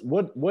 What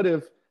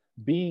if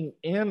being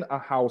in a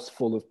house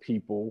full of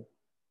people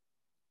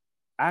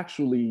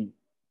actually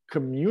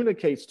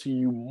communicates to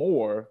you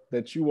more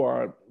that you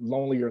are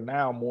lonelier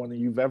now more than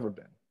you've ever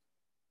been?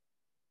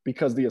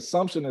 Because the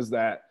assumption is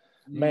that,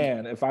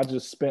 man, if I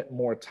just spent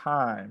more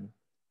time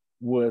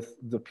with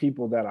the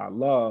people that I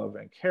love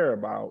and care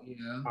about,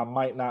 I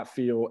might not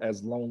feel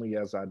as lonely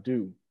as I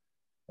do.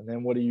 And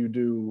then what do you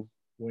do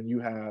when you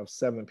have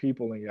 7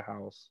 people in your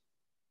house?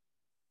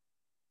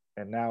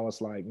 And now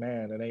it's like,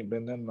 man, it ain't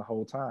been them the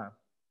whole time.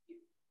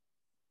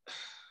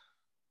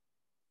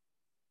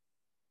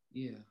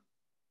 Yeah.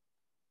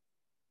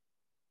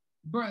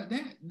 Bro,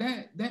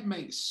 that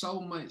makes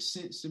so much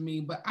sense to me.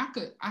 But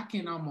I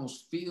can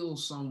almost feel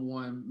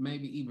someone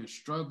maybe even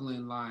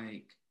struggling,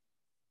 like,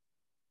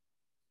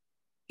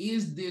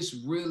 is this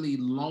really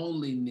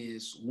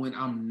loneliness when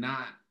I'm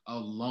not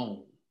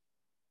alone?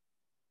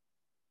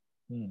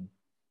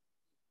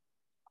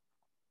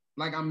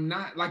 Like, I'm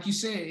not, like you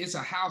said, it's a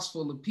house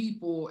full of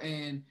people,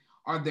 and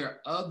are there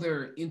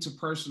other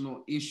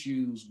interpersonal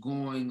issues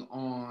going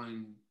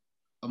on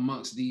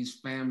amongst these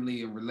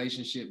family and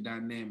relationship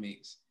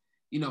dynamics?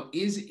 You know,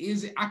 is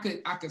it, I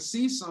could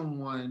see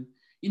someone,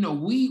 you know,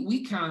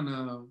 we kind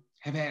of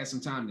have had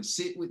some time to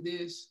sit with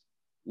this.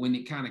 When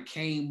it kind of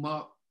came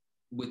up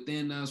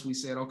within us, we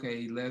said,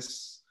 okay,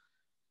 let's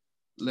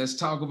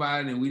talk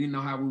about it. And we didn't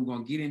know how we were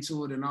going to get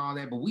into it and all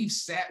that, but we've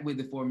sat with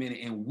it for a minute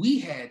and we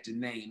had to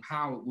name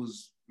how it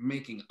was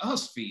making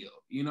us feel,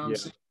 you know what I'm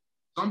saying?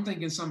 So I'm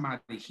thinking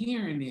somebody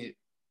hearing it,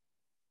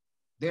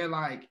 they're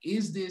like,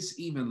 is this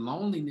even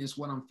loneliness?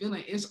 What I'm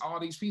feeling? It's all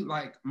these people.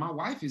 Like, my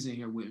wife is in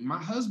here with me.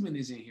 My husband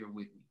is in here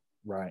with me.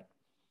 Right.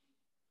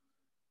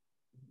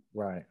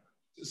 Right.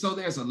 So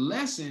there's a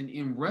lesson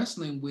in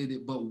wrestling with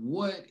it, but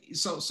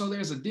so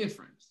there's a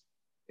difference.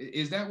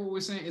 Is that what we're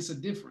saying? It's a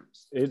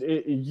difference.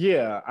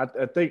 Yeah, I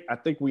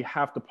think we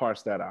have to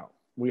parse that out.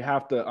 We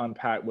have to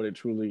unpack what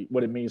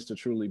it means to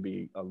truly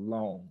be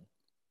alone.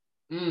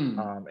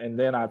 And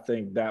then I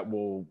think that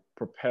will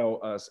propel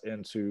us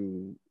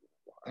into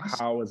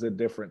how is it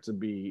different to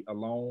be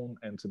alone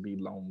and to be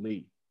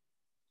lonely.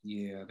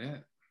 Yeah,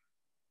 that.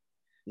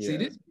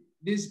 Yeah.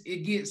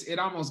 See, it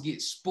almost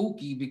gets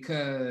spooky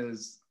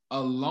because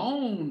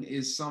alone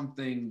is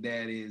something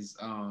that is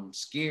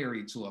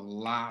scary to a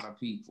lot of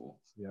people.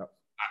 Yep. A lot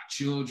of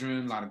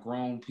children, a lot of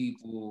grown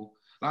people,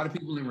 a lot of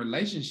people in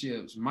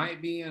relationships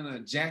might be in a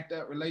jacked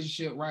up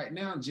relationship right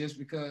now just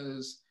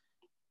because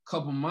a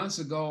couple months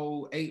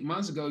ago, 8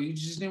 months ago, you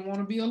just didn't want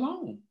to be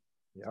alone.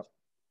 Yep.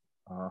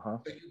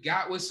 So you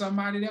got with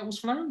somebody that was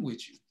flirting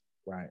with you.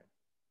 Right.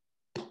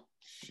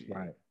 Shit.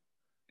 Right.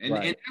 And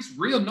that's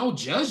real, no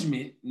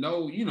judgment,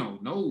 no.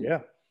 Yeah.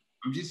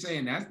 I'm just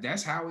saying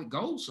that's how it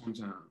goes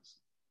sometimes.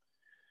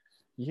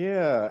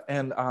 Yeah,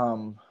 and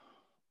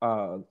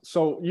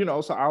so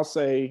I'll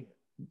say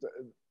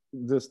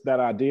that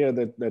idea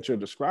that you're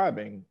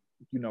describing,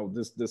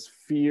 this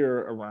fear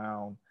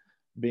around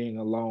being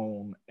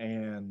alone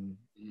and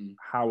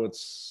how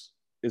it's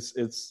the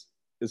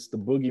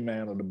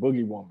boogeyman or the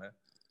boogie woman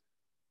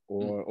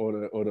or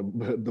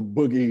the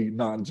boogie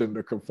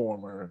non-gender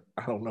conformer.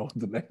 I don't know what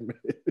the name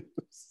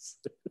is.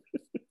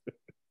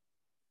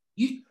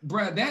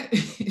 Bruh, that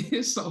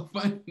is so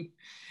funny.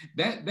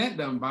 That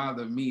doesn't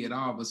bother me at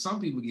all. But some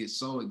people get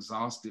so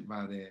exhausted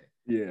by that.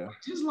 Yeah.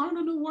 Just learn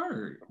a new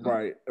word.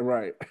 Right.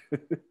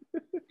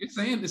 You're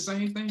saying the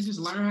same thing. Just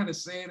learn how to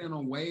say it in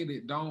a way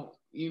that don't,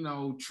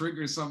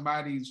 trigger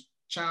somebody's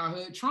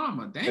childhood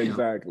trauma. Damn.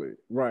 Exactly.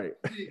 Right.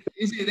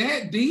 Is it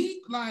that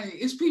deep? Like,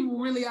 it's people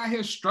really out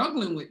here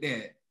struggling with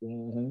that.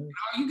 Mm-hmm.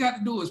 All you got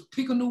to do is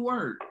pick a new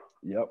word.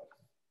 Yep.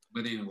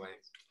 But anyway.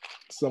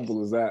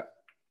 Simple as that.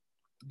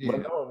 Yeah.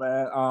 But no,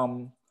 man,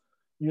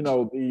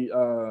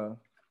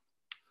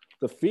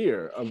 the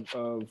fear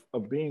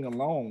of being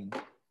alone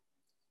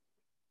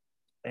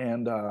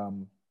and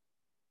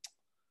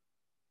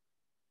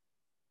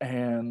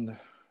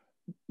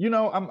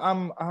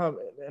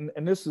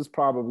this is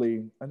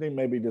probably, I think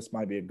maybe this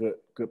might be a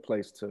good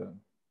place to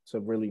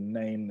really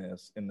name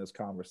this in this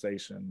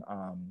conversation.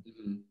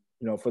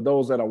 For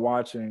those that are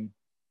watching,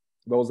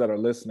 those that are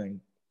listening,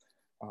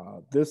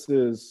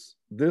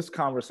 this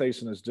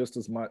conversation is just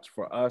as much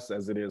for us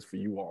as it is for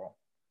you all.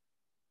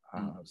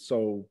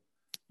 So,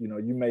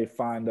 you may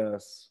find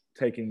us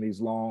taking these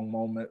long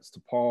moments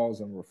to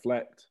pause and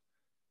reflect.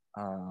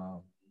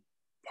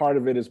 Part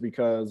of it is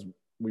because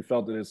we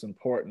felt that it's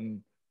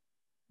important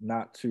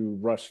not to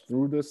rush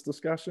through this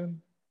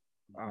discussion,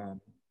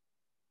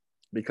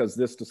 because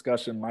this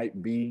discussion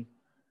might be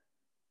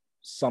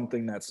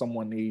something that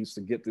someone needs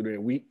to get through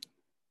their week.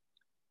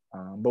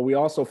 But we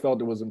also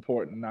felt it was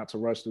important not to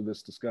rush through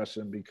this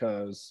discussion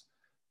because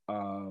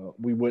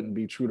we wouldn't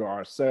be true to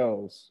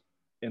ourselves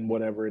in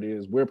whatever it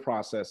is we're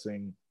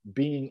processing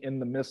being in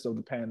the midst of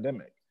the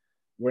pandemic.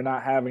 We're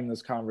not having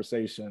this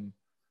conversation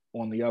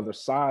on the other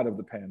side of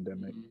the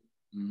pandemic.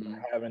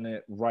 We're having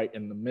it right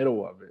in the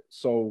middle of it.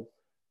 So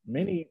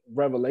many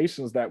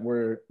revelations that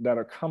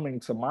are coming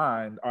to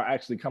mind are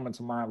actually coming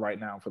to mind right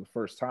now for the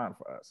first time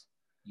for us.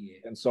 Yeah.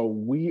 And so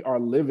we are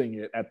living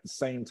it at the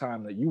same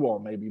time that you all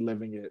may be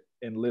living it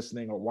and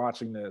listening or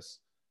watching this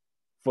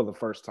for the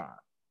first time.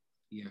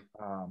 Yeah.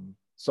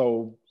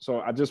 So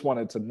I just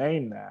wanted to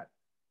name that.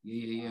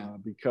 Yeah.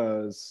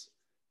 Because,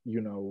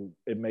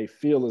 it may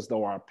feel as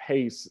though our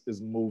pace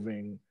is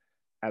moving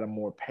at a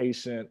more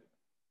patient,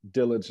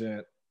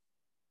 diligent,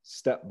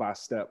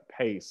 step-by-step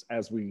pace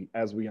as we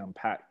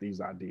unpack these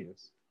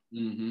ideas.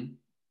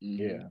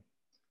 Yeah.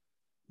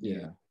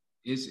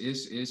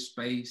 It's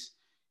space.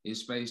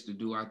 It's space to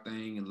do our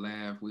thing and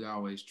laugh. We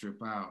always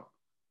trip out.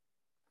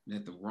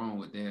 Nothing wrong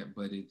with that,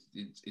 but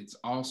it's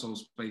also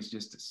space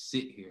just to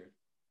sit here.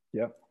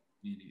 Yep.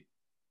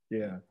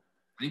 Yeah.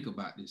 Think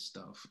about this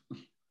stuff.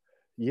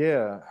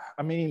 Yeah.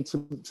 I mean,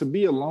 to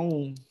be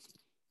alone,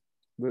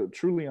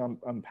 truly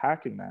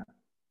unpacking that.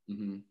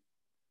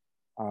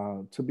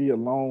 To be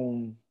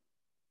alone,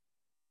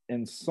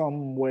 in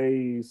some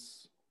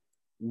ways,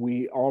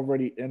 we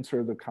already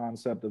enter the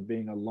concept of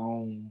being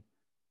alone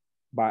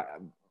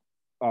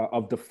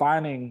of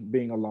defining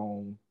being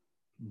alone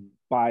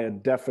by a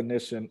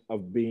definition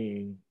of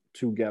being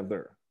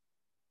together.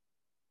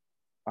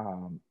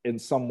 In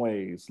some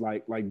ways,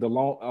 like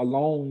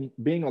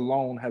being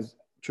alone has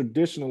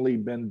traditionally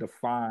been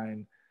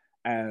defined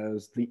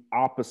as the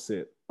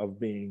opposite of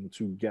being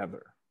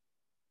together.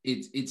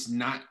 It's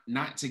not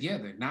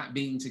together, not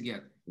being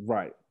together.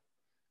 Right.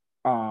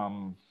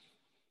 Not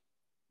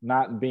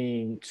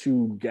being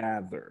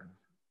together.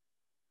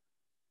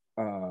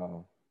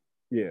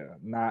 Yeah,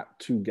 not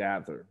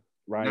together.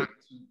 Right.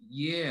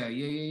 Yeah.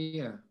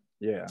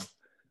 Yeah.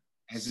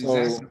 That's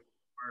exactly the word.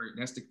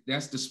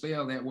 That's the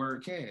spell that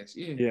word cast.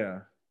 Yeah.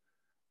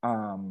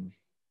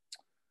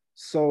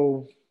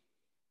 So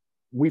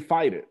we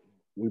fight it.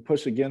 We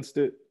push against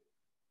it.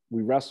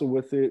 We wrestle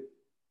with it.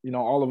 You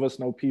know, all of us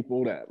know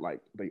people that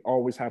like they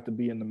always have to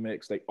be in the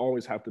mix. They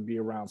always have to be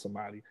around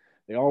somebody.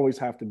 They always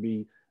have to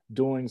be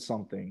doing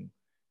something.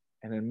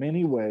 And in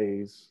many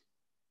ways,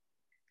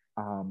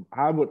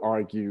 I would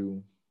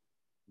argue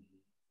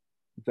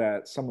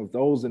that some of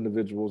those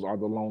individuals are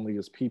the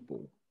loneliest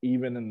people,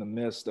 even in the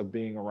midst of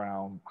being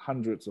around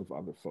hundreds of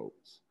other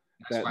folks.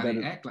 That's why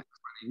they act like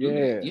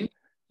yeah.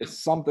 It's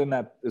something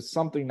that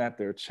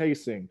they're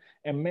chasing.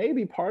 And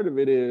maybe part of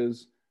it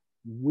is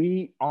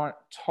we aren't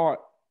taught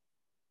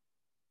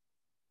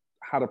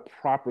how to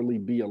properly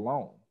be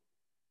alone.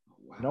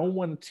 Wow. No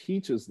one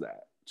teaches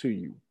that to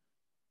you.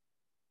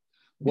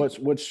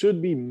 What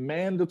should be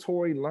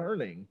mandatory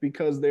learning,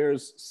 because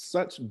there's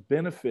such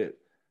benefit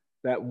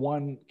that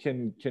one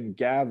can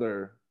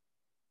gather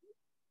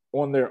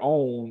on their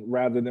own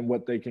rather than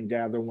what they can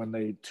gather when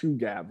they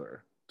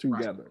gather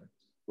together.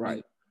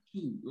 Right.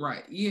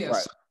 Right. Yeah.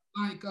 Right. So,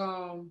 like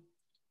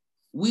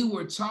we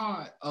were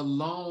taught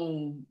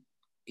alone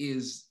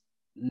is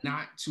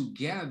not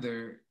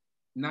together,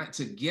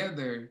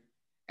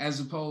 as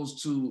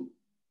opposed to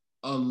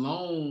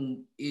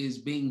alone is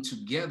being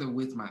together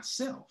with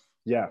myself.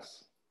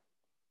 Yes.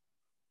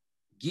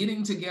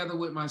 Getting together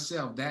with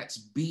myself, that's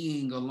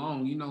being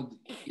alone. You know,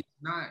 it's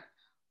not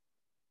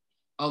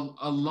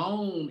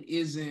alone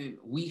isn't,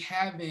 we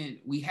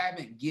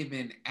haven't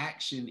given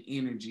action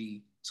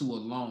energy to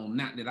alone.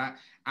 Not that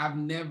I've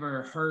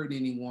never heard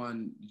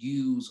anyone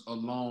use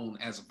alone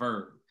as a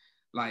verb.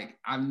 Like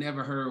I've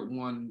never heard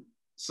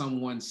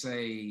someone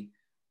say,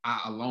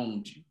 I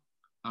aloned you.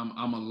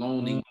 I'm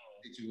aloning my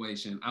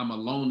situation. I'm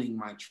aloning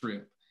my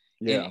trip.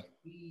 Yeah.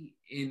 And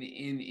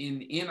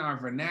in our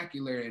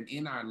vernacular and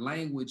in our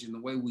language and the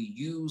way we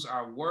use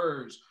our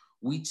words,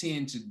 we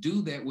tend to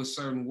do that with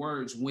certain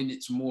words when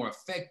it's more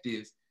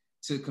effective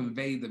to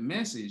convey the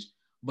message.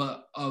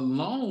 But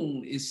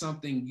alone is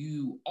something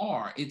you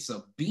are. It's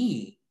a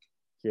being.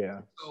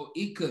 Yeah. So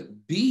it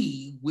could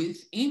be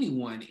with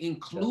anyone,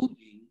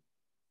 including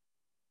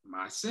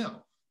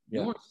myself,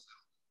 yourself,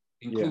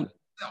 including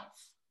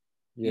self.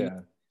 Yeah. You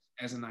know,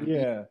 as an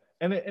idea. Yeah.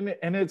 And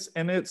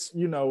it's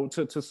you know,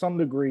 to some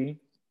degree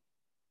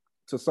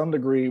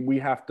we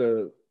have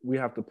to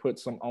put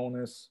some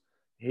onus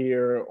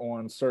here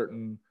on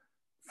certain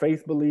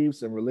faith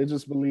beliefs and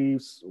religious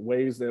beliefs,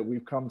 ways that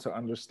we've come to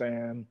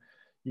understand,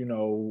 you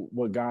know,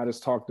 what God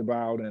has talked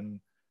about, and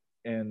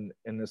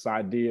this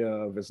idea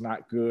of it's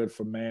not good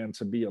for man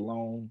to be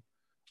alone.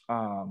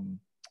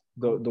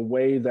 The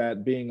way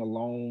that being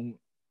alone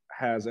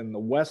has in the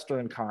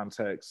Western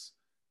context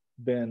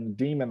been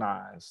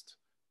demonized.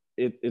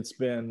 It's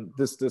been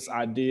this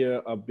idea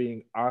of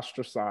being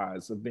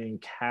ostracized, of being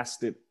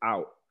casted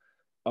out,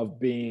 of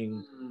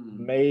being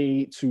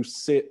made to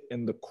sit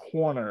in the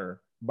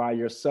corner by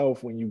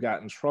yourself. When you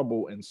got in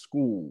trouble in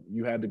school,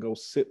 you had to go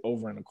sit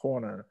over in the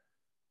corner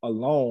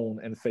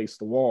alone and face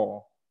the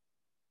wall,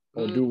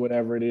 or do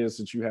whatever it is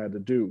that you had to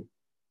do.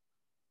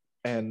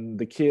 And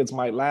the kids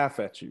might laugh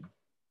at you.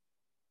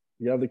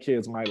 The other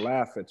kids might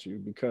laugh at you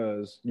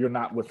because you're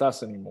not with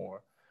us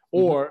anymore.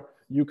 Or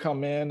you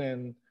come in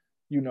and,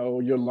 you know,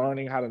 you're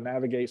learning how to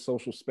navigate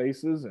social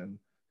spaces and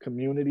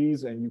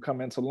communities, and you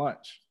come into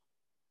lunch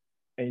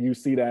and you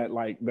see that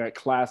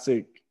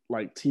classic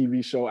like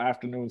TV show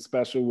afternoon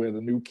special where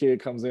the new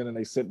kid comes in and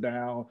they sit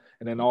down,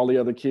 and then all the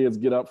other kids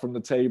get up from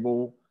the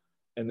table,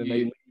 and then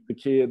they leave the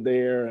kid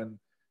there. And,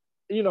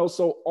 you know,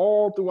 so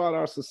all throughout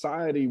our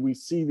society, we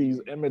see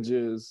these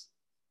images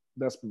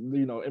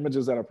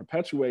images that are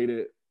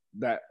perpetuated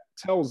that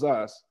tells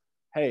us,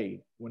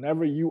 hey,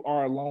 whenever you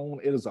are alone,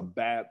 it is a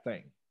bad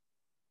thing.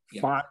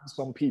 Find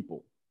some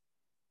people.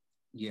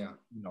 You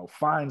know,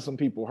 find some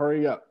people,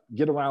 hurry up,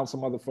 get around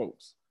some other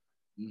folks.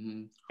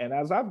 And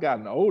as I've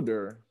gotten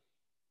older,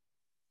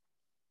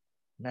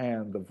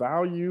 man, the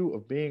value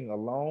of being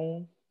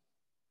alone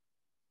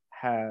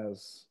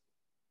has,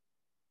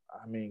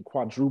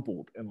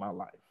 quadrupled in my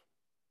life.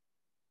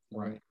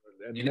 Right.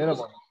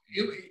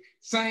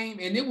 Same,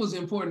 and it was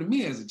important to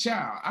me as a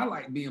child. I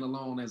like being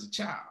alone as a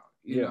child,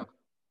 you know?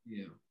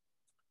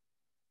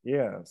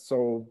 Yeah.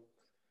 So,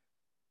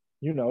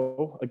 you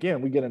know,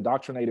 again, we get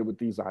indoctrinated with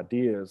these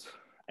ideas,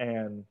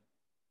 and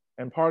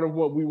part of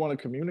what we want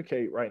to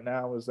communicate right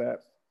now is that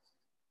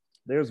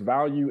there's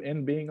value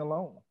in being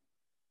alone.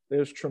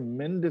 There's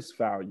tremendous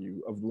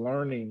value of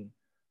learning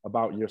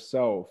about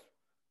yourself,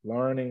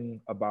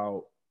 learning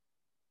about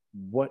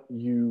what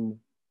you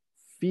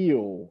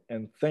feel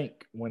and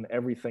think when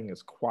everything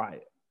is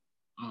quiet.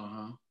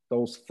 Uh-huh.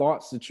 Those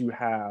thoughts that you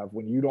have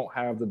when you don't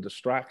have the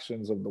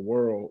distractions of the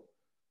world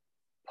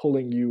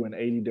pulling you in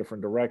 80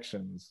 different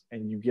directions,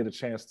 and you get a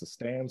chance to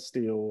stand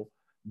still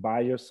by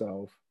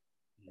yourself,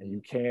 and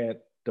you can't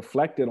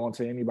deflect it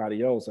onto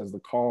anybody else as the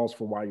cause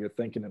for why you're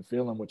thinking and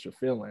feeling what you're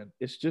feeling.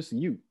 It's just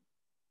you.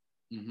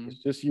 Mm-hmm.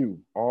 It's just you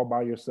all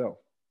by yourself.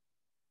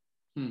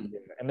 Hmm.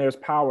 And there's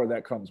power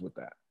that comes with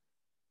that.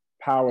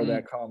 Power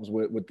that comes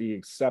with the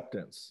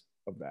acceptance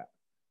of that.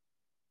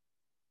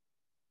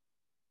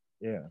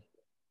 Yeah.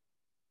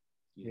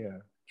 Yeah.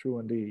 True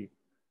indeed.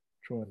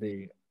 True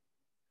indeed.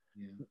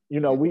 Yeah.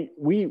 You know,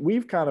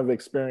 we've kind of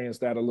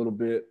experienced that a little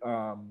bit,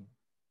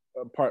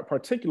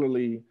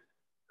 particularly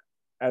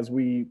as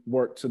we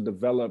work to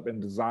develop and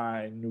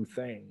design new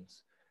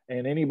things.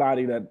 And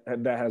anybody that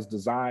has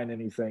designed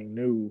anything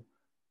new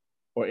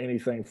or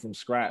anything from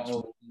scratch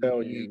will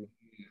tell you.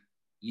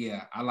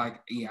 Yeah,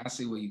 I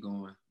see where you're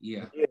going.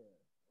 Yeah. Yeah,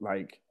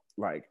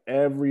 like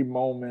every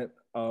moment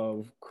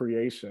of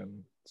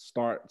creation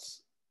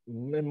starts,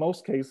 in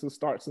most cases,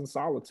 starts in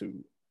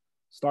solitude,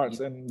 starts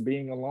Yeah. in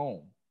being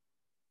alone.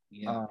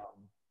 Yeah.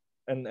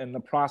 And the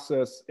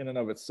process in and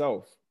of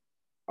itself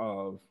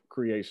of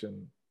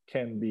creation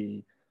can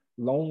be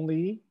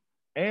lonely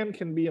and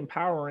can be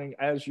empowering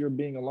as you're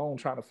being alone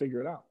trying to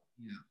figure it out.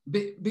 Yeah.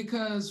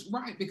 Because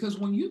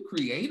when you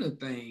create a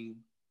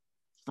thing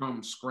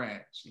from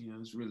scratch,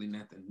 it's really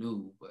nothing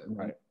new, but when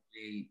Right. you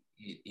create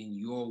it in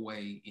your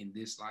way in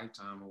this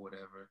lifetime or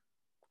whatever,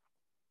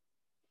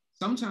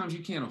 sometimes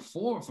you can't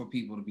afford for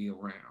people to be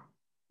around.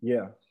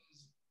 Yeah.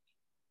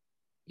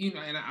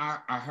 And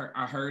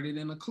I heard it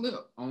in a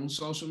clip on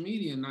social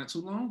media not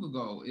too long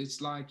ago. It's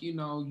like, you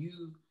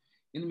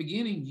in the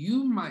beginning,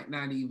 you might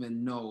not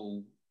even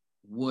know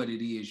what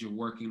it is you're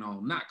working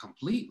on, not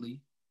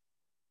completely.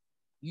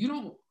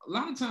 A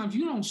lot of times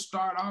you don't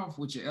start off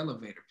with your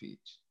elevator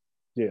pitch.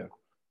 Yeah.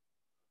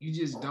 You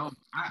just don't.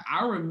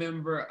 I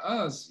remember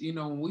us,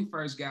 when we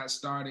first got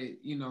started,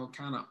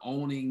 kind of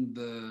owning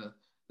the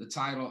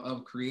title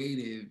of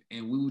creative,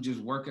 and we were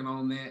just working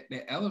on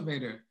that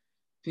elevator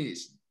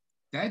pitch.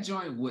 That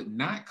joint would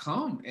not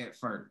come at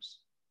first.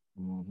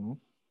 Mm-hmm.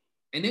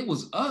 And it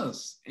was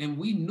us, and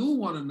we knew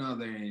one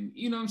another, and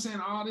you know what I'm saying,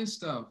 all this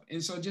stuff.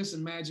 And so just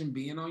imagine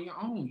being on your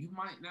own. You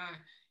might not,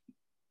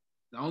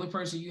 the only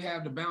person you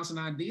have to bounce an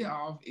idea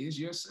off is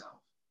yourself.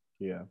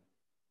 Yeah.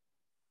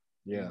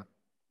 Yeah.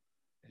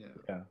 Yeah.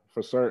 Yeah,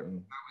 for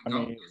certain. I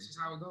mean, this is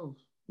how it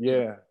goes.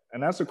 yeah,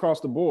 and that's across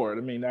the board.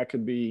 I mean, that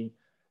could be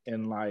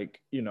in, like,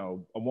 a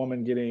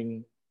woman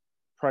getting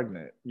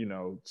pregnant,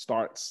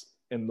 starts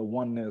in the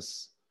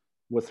oneness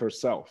with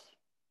herself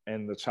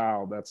and the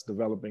child that's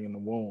developing in the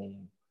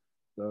womb,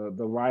 the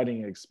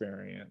writing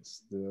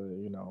experience,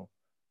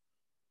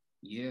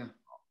 Yeah.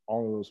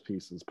 all of those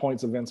pieces,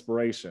 points of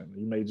inspiration.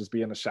 You may just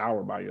be in the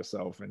shower by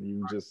yourself and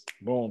you just,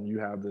 boom, you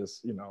have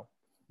this,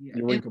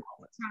 eureka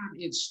moment. Time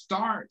it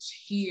starts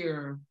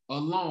here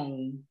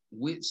alone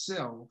with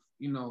self,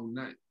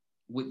 not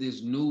with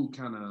this new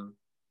kind of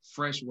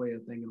fresh way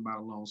of thinking about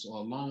alone. So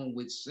alone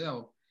with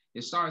self,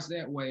 it starts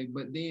that way,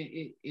 but then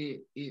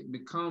it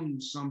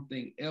becomes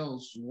something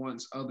else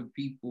once other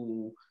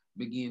people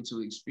begin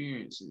to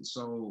experience it.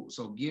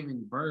 So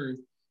giving birth,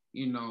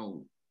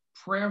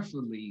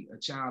 prayerfully a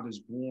child is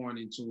born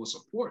into a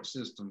support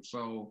system.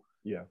 So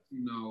Yeah.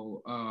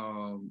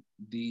 The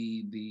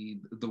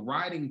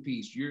writing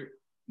piece,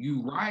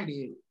 you write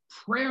it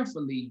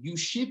prayerfully, you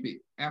ship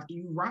it after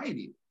you write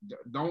it.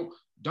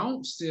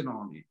 Don't sit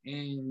on it.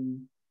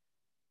 And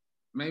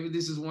maybe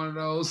this is one of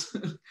those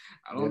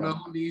I don't know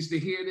who needs to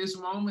hear this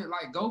moment,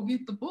 like, go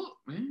get the book,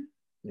 man.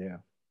 Yeah.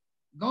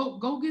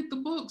 Go get the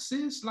book,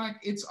 sis. Like,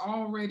 it's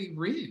already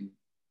written.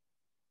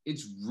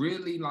 It's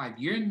really like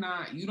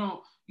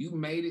you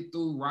made it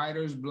through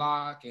writer's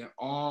block and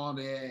all of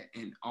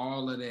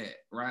that,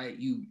 right?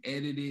 You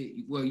edited,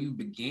 you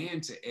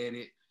began to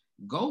edit.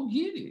 Go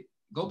get it.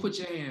 Go put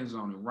your hands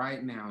on it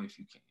right now if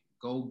you can.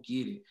 Go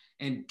get it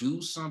and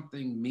do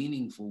something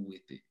meaningful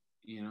with it.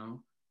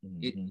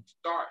 Mm-hmm. It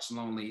starts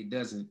lonely. It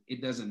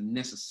doesn't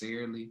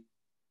necessarily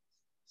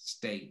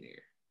stay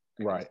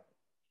there. Right.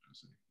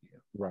 Yeah.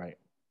 Right.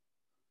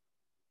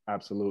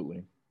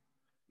 Absolutely.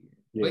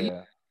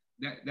 Yeah.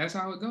 But that's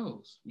how it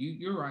goes.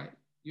 You're right.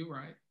 You're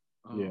right.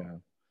 Yeah.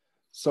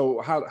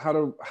 So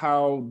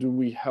how do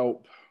we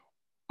help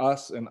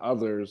us and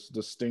others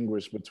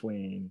distinguish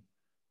between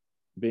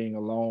being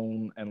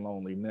alone and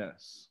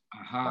loneliness?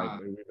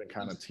 Like, we've been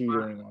kind of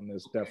teetering on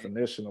this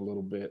definition a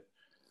little bit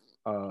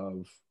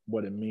of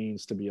what it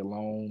means to be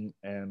alone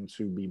and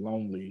to be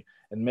lonely,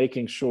 and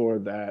making sure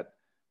that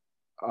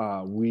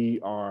we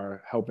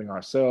are helping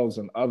ourselves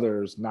and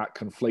others not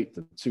conflate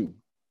the two,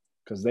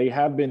 because they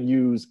have been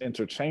used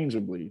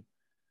interchangeably.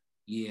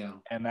 Yeah.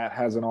 And that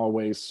hasn't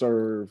always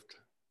served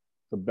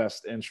the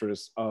best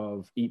interests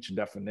of each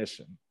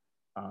definition,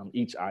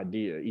 each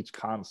idea, each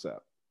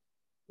concept.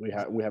 We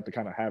have to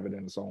kind of have it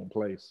in its own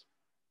place.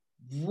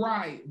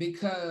 Right,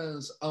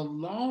 because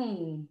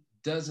alone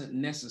doesn't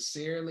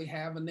necessarily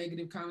have a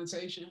negative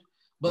connotation,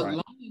 but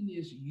Right.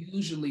 loneliness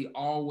usually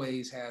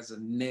always has a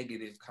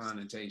negative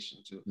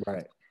connotation to it.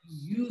 Right.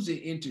 You use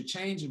it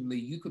interchangeably.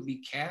 You could be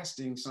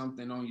casting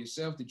something on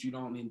yourself that you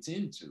don't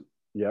intend to.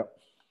 Yep.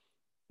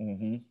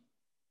 Mm-hmm.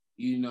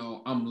 You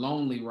know, I'm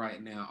lonely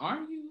right now. Are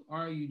you? Or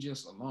are you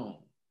just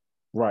alone?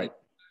 Right.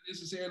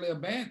 Necessarily a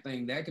bad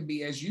thing. That could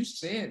be, as you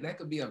said, that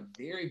could be a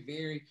very,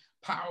 very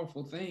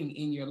powerful thing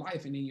in your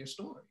life and in your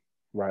story.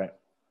 Right.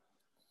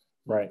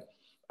 Right.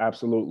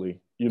 Absolutely.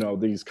 You know,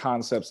 these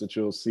concepts that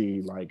you'll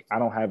see, like, I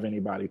don't have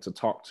anybody to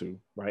talk to,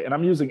 right? And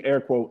I'm using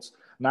air quotes,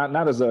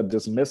 not as a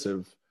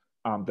dismissive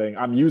thing.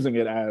 I'm using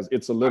it as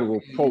it's a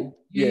literal quote.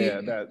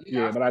 Yeah,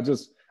 Yeah. but I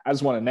just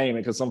want to name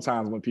it because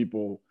sometimes when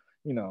people,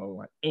 you know,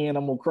 like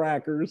animal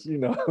crackers, you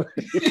know,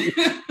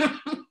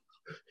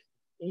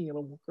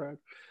 animal crackers,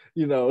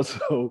 you know,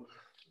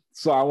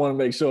 so I want to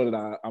make sure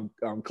that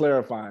I'm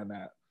clarifying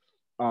that.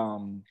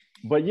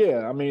 But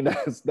yeah, I mean,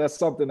 that's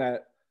something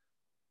that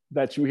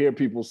you hear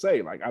people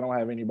say, like, I don't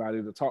have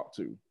anybody to talk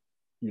to.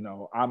 You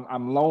know,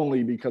 I'm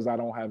lonely because I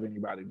don't have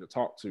anybody to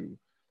talk to.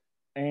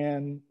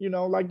 And, you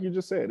know, like you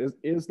just said,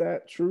 is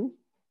that true?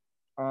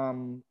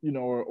 You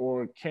know,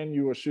 or can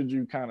you or should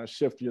you kind of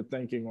shift your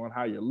thinking on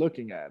how you're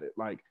looking at it?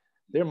 Like,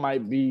 there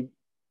might be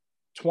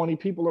 20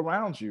 people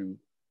around you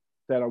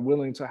that are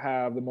willing to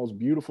have the most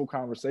beautiful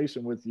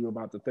conversation with you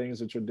about the things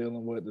that you're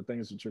dealing with, the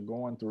things that you're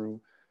going through,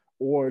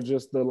 or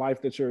just the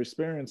life that you're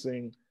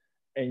experiencing,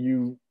 and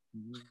you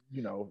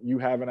know, you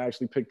haven't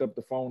actually picked up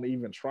the phone to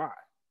even try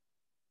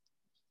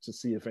to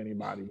see if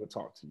anybody would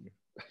talk to you.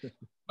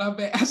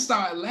 But I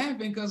started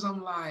laughing because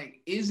I'm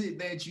like, is it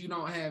that you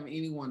don't have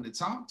anyone to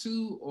talk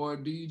to, or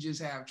do you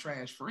just have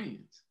trash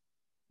friends?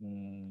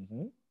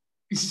 Mm-hmm.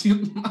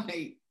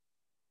 Like,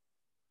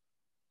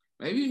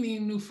 maybe you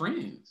need new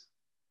friends.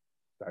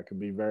 That could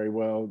be very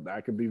well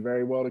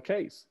the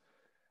case.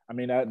 I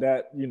mean,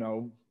 that you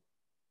know,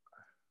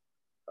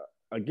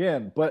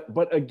 again,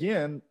 but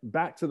again,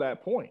 back to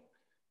that point.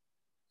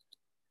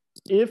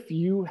 If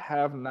you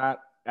have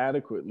not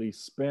adequately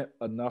spent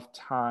enough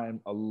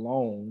time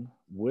alone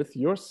with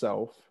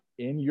yourself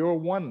in your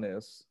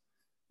oneness,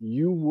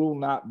 you will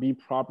not be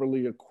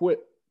properly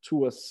equipped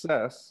to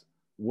assess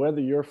whether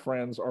your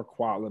friends are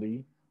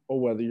quality or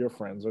whether your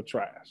friends are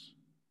trash.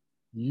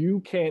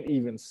 You can't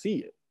even see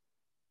it.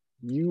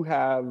 You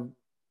have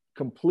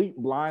complete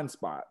blind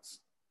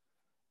spots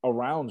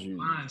around you.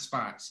 Blind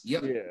spots.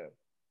 Yep. Yeah.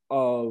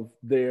 Of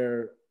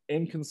their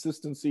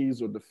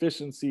inconsistencies or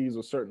deficiencies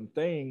or certain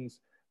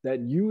things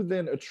that you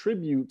then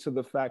attribute to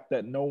the fact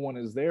that no one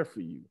is there for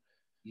you.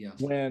 Yeah.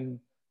 When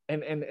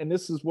and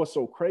this is what's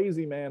so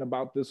crazy, man,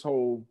 about this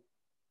whole,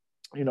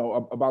 you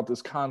know, about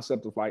this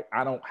concept of like,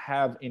 I don't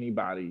have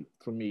anybody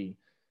for me.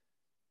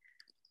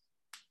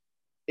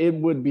 It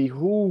would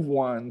behoove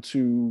one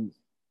to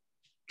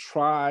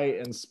try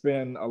and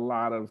spend a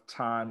lot of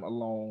time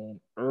alone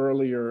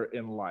earlier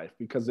in life,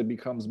 because it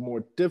becomes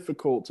more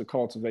difficult to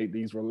cultivate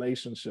these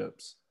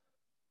relationships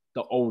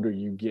the older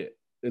you get.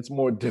 It's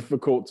more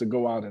difficult to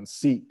go out and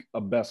seek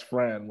a best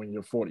friend when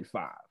you're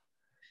 45.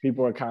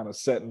 People are kind of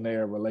set in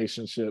their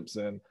relationships,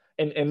 and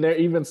they're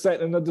even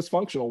set in the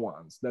dysfunctional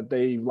ones that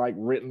they like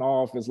written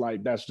off as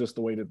like that's just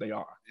the way that they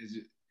are.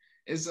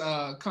 It's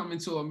Coming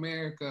to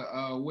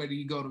America. Where do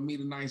you go to meet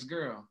a nice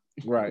girl?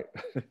 Right.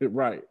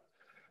 Right.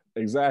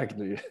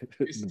 Exactly.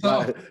 You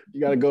Tough.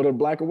 got to go to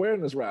Black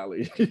Awareness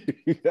Rally.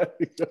 You got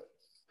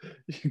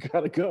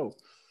to go.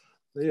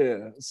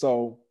 Yeah.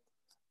 So,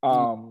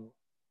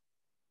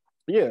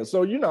 yeah.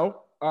 So, you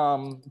know,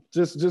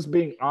 just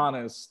being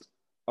honest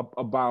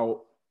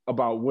about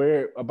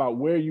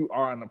where you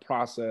are in the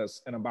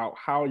process, and about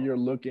how you're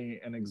looking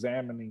and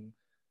examining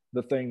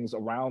the things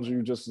around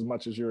you just as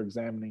much as you're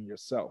examining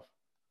yourself.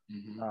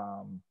 Mm-hmm.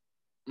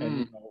 And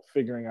you know,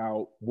 figuring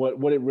out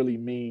what it really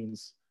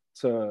means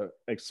to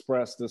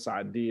express this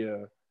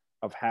idea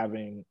of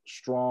having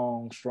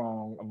strong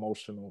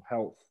emotional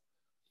health,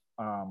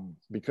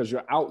 because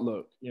your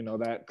outlook, you know,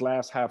 that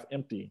glass half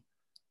empty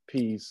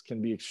piece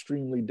can be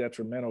extremely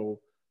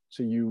detrimental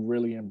to you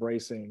really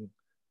embracing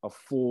a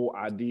full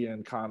idea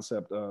and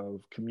concept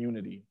of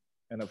community,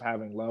 and of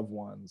having loved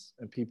ones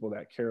and people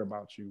that care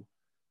about you.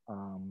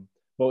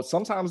 But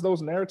sometimes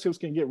those narratives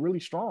can get really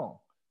strong,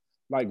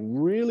 like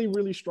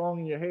really strong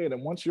in your head.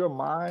 And once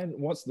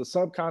the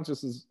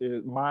subconscious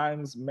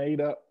mind's made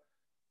up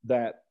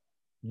that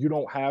you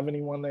don't have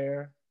anyone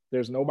there,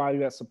 there's nobody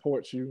that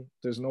supports you,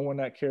 there's no one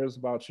that cares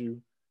about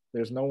you,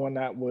 there's no one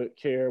that would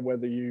care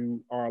whether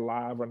you are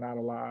alive or not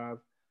alive,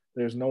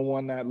 there's no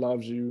one that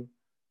loves you,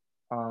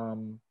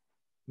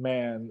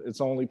 man,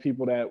 it's only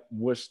people that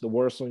wish the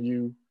worst on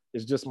you.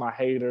 It's just my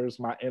haters,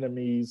 my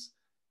enemies.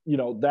 You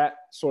know, that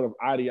sort of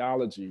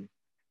ideology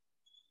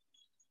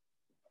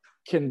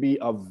can be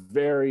a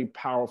very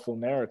powerful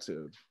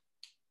narrative.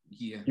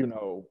 Yeah. You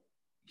know,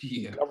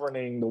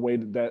 governing the way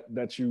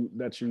that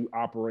you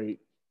operate,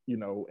 you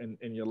know,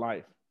 in your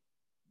life.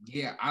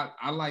 Yeah,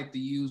 I like to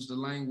use the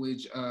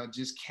language,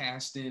 just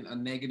casting a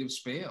negative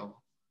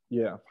spell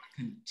Yeah.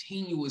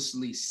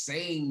 Continuously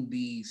saying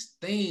these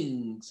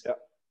things. Yep.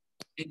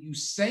 And you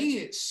say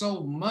it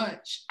so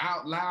much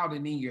out loud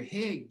and in your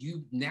head,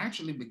 you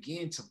naturally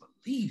begin to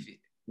believe it.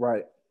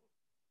 Right.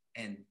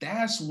 And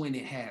that's when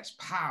it has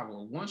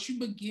power. Once you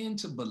begin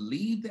to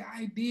believe the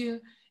idea,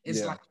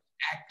 it's like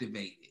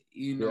activate it.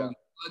 You know, you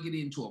plug it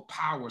into a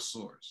power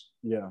source.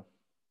 Yeah.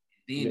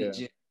 Then it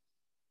just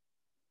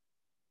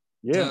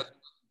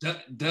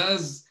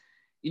does,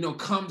 you know,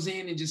 comes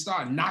in and just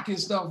start knocking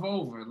stuff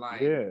over.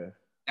 Like,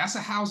 that's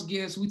a house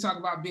guest. We talk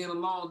about being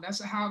alone.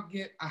 That's a house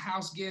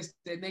guest.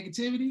 That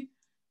negativity,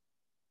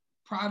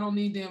 probably don't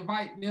need to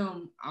invite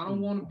them. I don't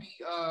want to be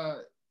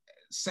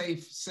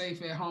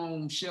safe at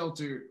home,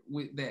 sheltered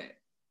with that.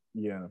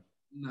 Yeah.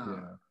 No.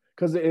 Yeah.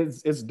 Because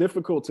it's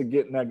difficult to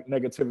get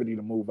negativity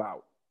to move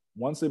out.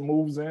 Once it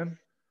moves in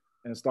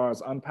and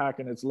starts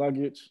unpacking its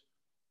luggage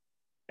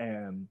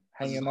and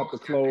hanging up the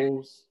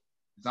clothes.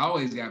 It's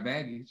always got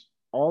baggage.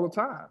 All the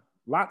time.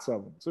 Lots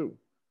of them too.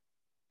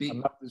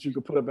 Enough that you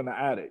could put up in the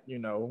attic, you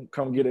know,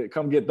 come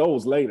get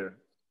those later.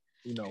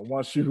 You know,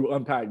 once you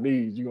unpack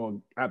these, you're going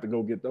to have to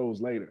go get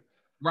those later.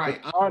 Right.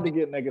 It's hard to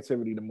get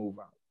negativity to move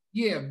out.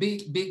 Yeah,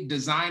 big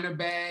designer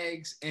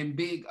bags and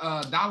big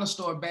dollar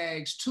store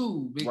bags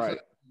too, because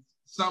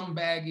some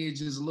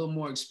baggage is a little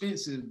more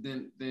expensive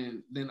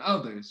than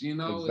others, you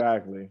know?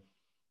 Exactly.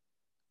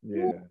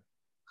 Yeah.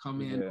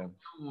 Come in, don't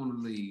want to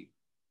leave.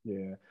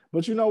 Yeah.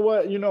 But you know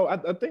what? You know,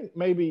 I think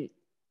maybe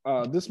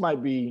this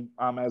might be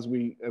as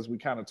we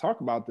kind of talk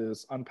about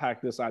this,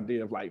 unpack this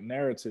idea of like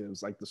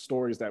narratives, like the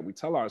stories that we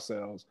tell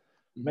ourselves.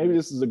 Mm-hmm. Maybe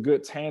this is a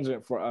good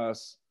tangent for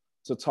us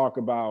to talk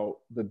about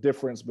the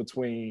difference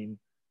between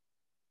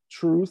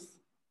truth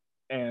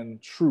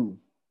and true.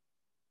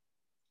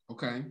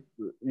 Okay.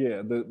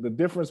 Yeah, the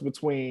difference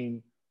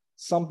between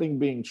something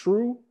being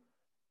true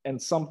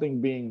and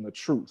something being the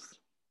truth.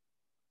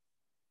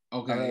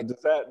 Okay.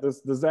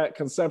 Does that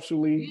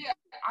conceptually? Yeah,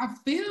 I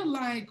feel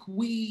like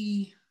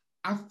we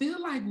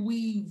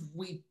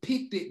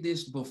picked it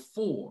this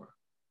before.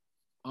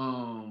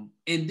 And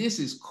this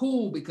is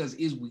cool because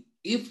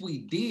if we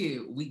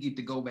did, we get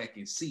to go back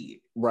and see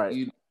it. Right.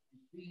 You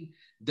know,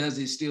 does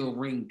it still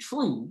ring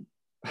true?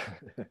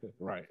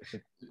 Right.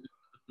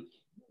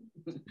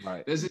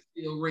 Right. Does it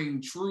still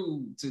ring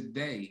true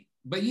today?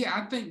 But yeah,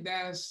 I think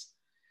that's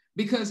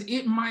because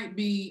it might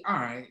be, all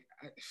right,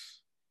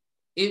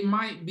 it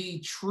might be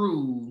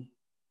true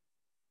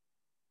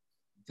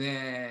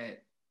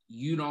that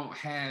you don't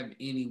have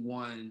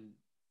anyone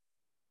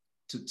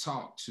to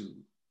talk to,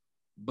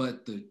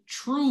 but the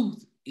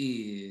truth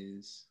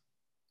is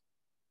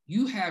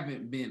you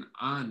haven't been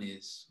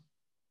honest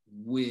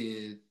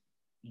with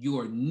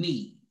your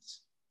needs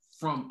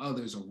from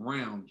others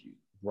around you.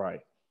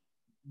 Right.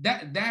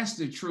 That's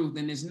the truth.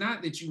 And it's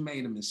not that you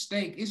made a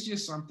mistake. It's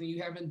just something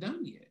you haven't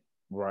done yet.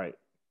 Right.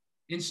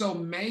 And so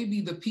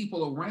maybe the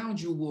people around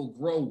you will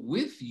grow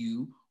with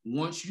you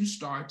once you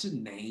start to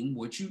name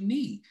what you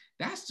need.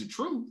 That's the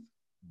truth.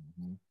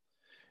 Mm-hmm.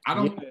 I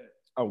don't. Yeah.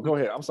 Oh, go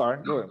ahead. I'm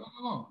sorry. Go ahead.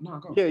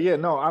 Go. Yeah.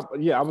 No.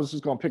 I was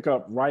just gonna pick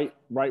up right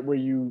where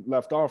you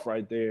left off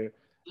right there,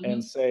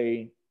 and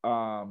say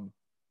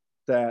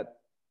that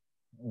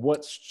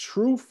what's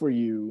true for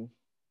you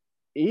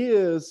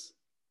is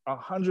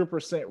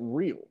 100%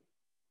 real,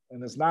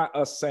 and it's not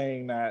us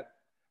saying that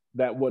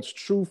what's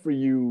true for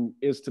you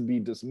is to be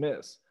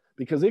dismissed,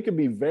 because it can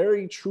be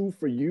very true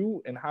for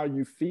you and how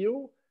you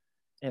feel,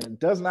 and it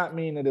does not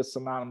mean that it's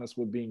synonymous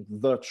with being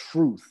the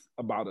truth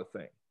about a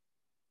thing.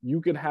 You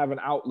can have an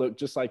outlook,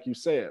 just like you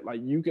said, like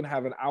you can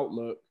have an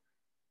outlook,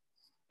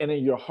 and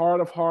in your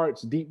heart of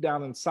hearts, deep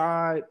down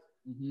inside,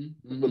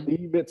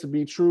 believe it to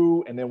be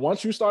true. And then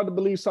once you start to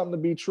believe something to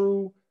be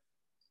true,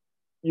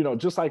 you know,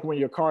 just like when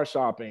you're car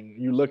shopping,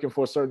 you're looking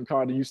for a certain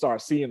car, and you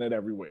start seeing it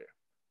everywhere.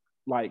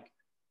 Like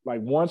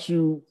once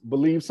you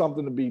believe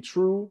something to be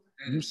true,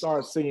 you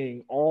start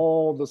seeing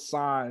all the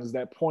signs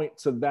that point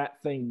to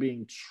that thing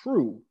being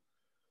true.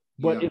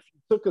 But if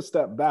you took a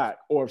step back,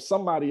 or if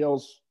somebody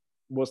else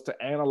was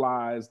to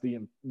analyze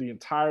the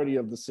entirety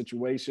of the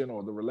situation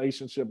or the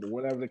relationship or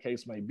whatever the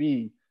case may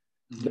be,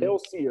 they'll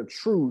see a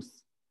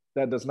truth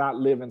that does not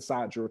live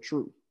inside your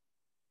truth.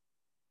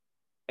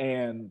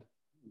 And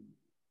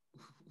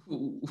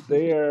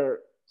they're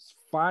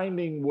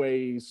finding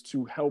ways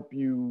to help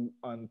you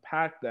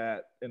unpack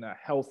that in a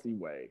healthy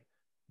way,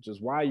 which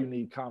is why you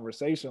need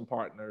conversation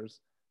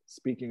partners.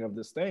 Speaking of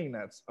this thing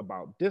that's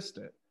about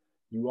distant,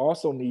 you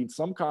also need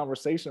some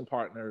conversation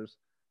partners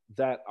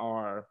that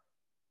are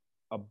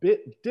a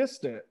bit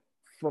distant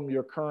from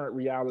your current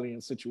reality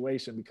and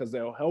situation, because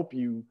they'll help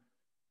you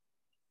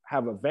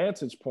have a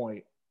vantage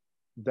point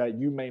that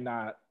you may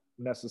not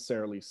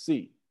necessarily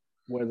see,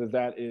 whether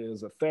that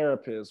is a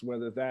therapist,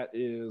 whether that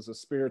is a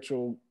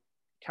spiritual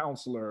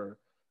counselor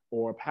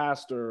or a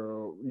pastor,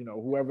 or, you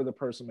know, whoever the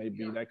person may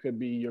be. That could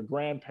be your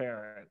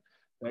grandparent,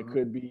 that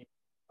could be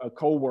a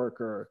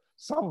coworker,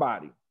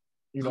 somebody,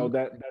 you know,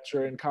 that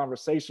you're in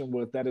conversation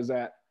with, that is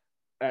at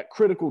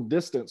critical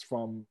distance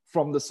from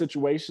the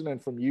situation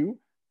and from you,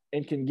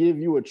 and can give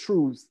you a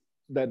truth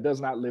that does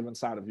not live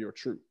inside of your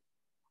truth.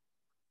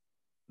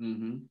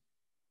 Mm-hmm.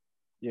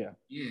 Yeah.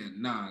 Yeah,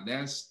 nah,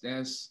 that's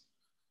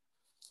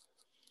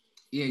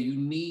yeah,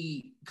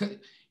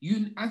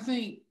 I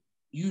think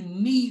you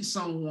need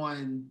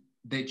someone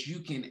that you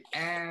can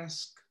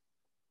ask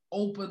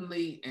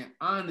openly and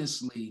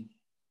honestly,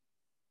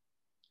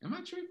 am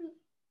I tripping?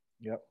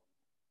 Yep.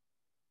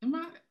 Am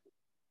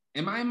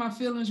I in my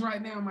feelings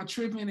right now? Am I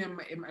tripping?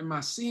 Am I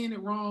seeing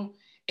it wrong?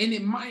 And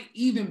it might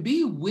even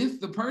be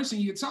with the person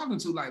you're talking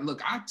to. Like,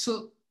 look, I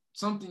took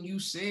something you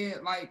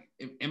said. Like,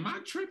 am I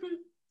tripping?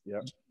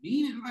 Yep.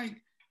 Mean it?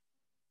 Like,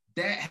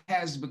 that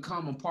has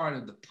become a part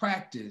of the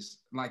practice,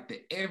 like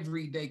the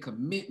everyday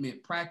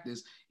commitment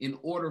practice, in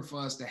order for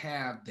us to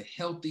have the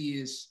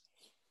healthiest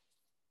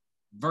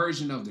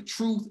version of the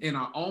truth in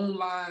our own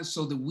lives,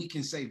 so that we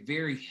can say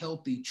very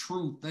healthy,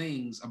 true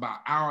things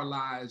about our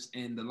lives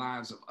and the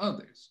lives of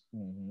others.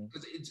 Mm-hmm.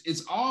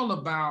 It's all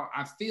about,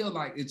 I feel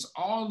like it's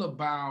all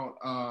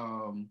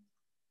about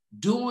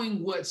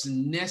doing what's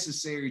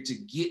necessary to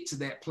get to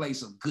that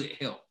place of good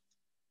health.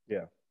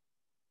 Yeah.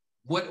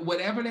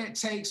 Whatever that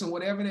takes and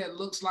whatever that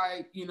looks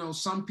like, you know,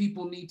 some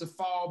people need to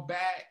fall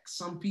back,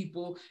 some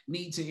people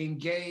need to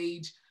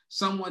engage,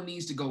 someone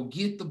needs to go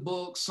get the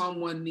book,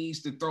 someone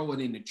needs to throw it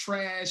in the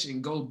trash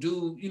and go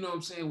do, you know what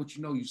I'm saying, what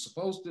you know you're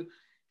supposed to.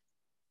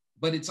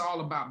 But it's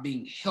all about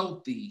being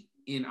healthy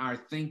in our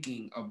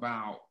thinking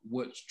about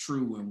what's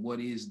true and what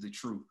is the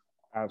truth.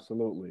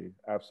 Absolutely.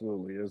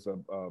 Absolutely. It's a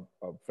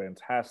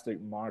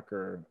fantastic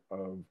marker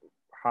of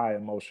high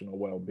emotional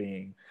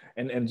well-being.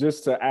 And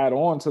just to add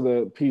on to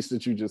the piece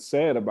that you just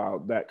said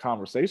about that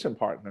conversation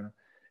partner,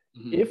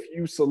 Mm-hmm. if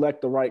you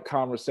select the right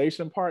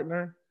conversation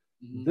partner,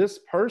 Mm-hmm. this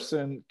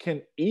person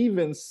can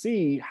even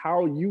see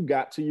how you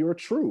got to your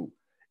truth,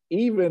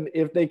 even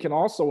if they can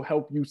also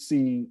help you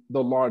see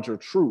the larger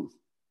truth.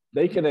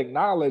 They can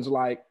acknowledge,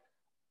 like,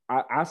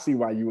 I see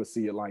why you would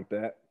see it like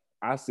that.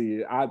 I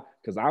see it.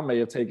 Because I may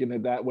have taken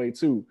it that way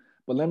too.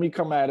 But let me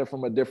come at it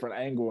from a different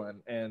angle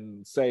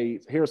and say,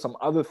 here's some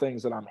other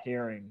things that I'm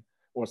hearing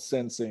or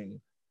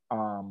sensing.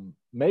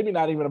 Maybe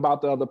not even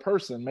about the other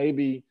person.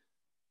 Maybe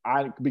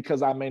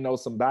because I may know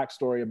some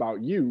backstory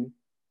about you,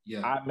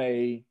 Yeah. I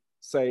may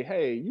say,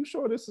 hey, you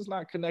sure this is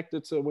not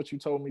connected to what you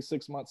told me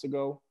 6 months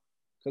ago?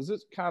 Because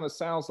it kind of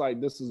sounds like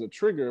this is a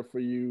trigger for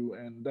you,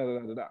 and da da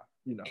da da.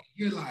 You know,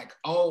 you're like,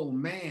 oh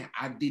man,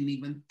 I didn't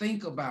even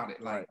think about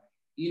it. Like, right.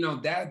 you know,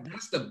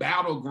 that's the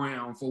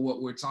battleground for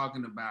what we're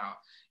talking about.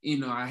 You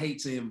know, I hate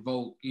to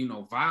invoke, you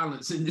know,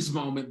 violence in this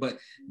moment, but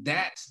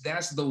that's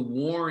the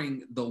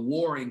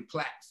warring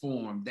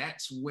platform.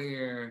 That's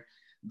where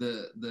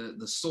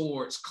the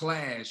swords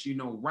clash, you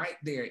know, right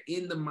there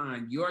in the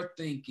mind, you're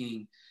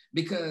thinking,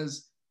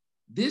 because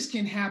this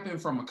can happen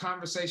from a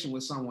conversation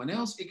with someone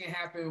else. It can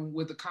happen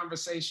with a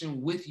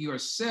conversation with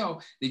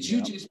yourself, that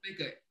you just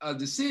make a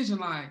decision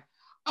like,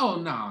 oh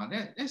no,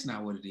 that's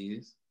not what it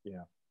is.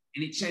 Yeah.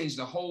 And it changed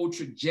the whole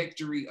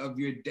trajectory of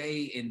your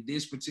day in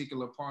this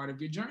particular part of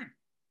your journey.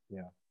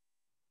 Yeah.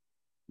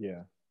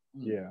 Yeah.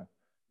 Yeah.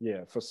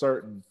 Yeah, for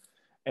certain.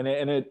 And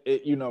it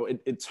you know,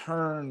 it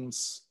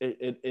turns,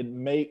 it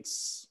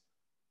makes,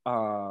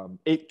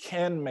 it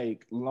can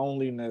make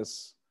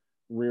loneliness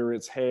rear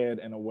its head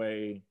in a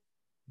way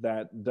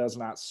that does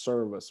not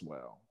serve us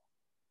well.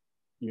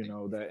 You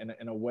know, that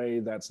in a way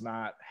that's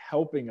not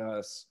helping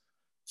us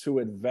to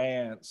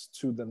advance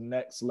to the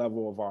next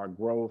level of our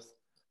growth,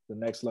 the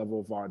next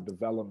level of our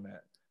development.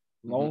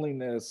 Mm-hmm.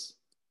 Loneliness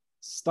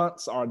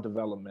stunts our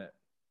development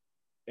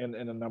in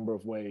a number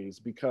of ways,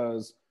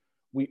 because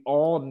we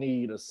all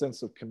need a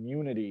sense of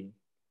community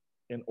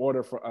in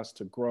order for us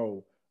to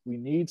grow. We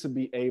need to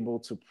be able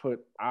to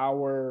put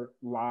our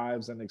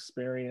lives and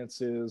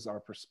experiences, our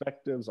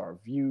perspectives, our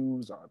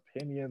views, our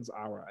opinions,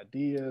 our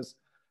ideas,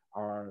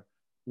 our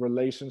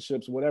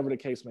relationships, whatever the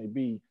case may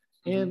be,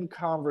 in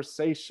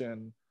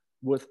conversation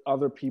with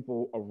other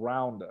people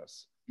around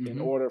us in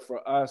order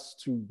for us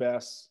to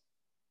best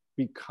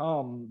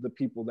become the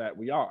people that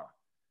we are.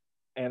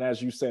 And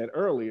as you said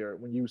earlier,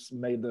 when you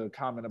made the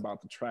comment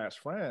about the trash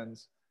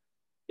friends,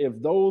 if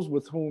those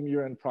with whom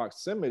you're in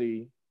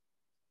proximity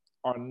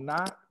are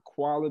not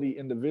quality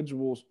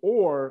individuals,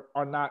 or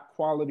are not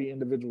quality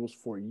individuals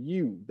for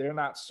you, they're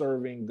not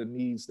serving the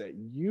needs that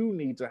you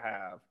need to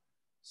have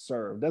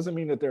served. Doesn't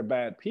mean that they're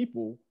bad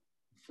people.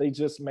 They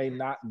just may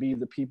not be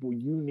the people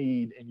you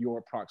need in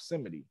your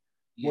proximity,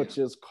 which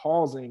is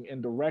causing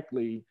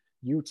indirectly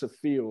you to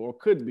feel, or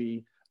could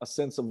be, a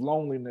sense of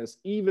loneliness,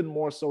 even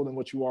more so than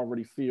what you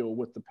already feel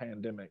with the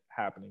pandemic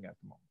happening at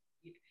the moment.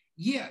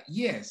 Yeah,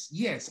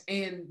 yes.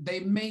 And they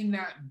may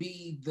not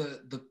be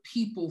the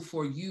people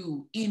for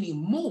you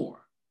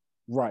anymore.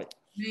 Right.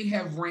 They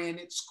have ran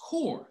its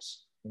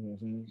course.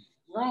 Mm-hmm.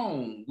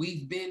 Grown.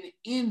 We've been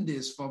in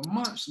this for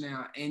months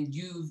now, and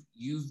you've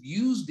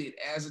used it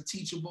as a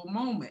teachable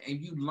moment, and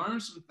you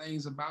learned some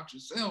things about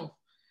yourself.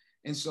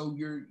 And so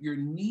your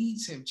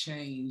needs have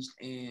changed,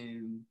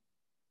 and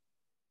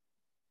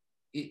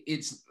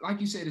it's like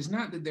you said, it's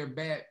not that they're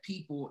bad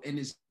people, and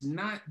it's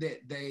not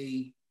that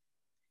they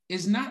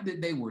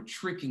were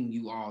tricking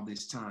you all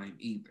this time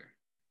either.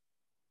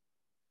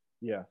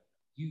 Yeah.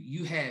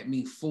 you had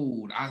me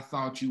fooled. I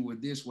thought you were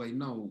this way.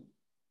 No,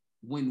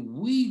 when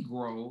we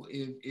grow,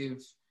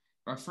 if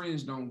our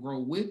friends don't grow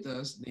with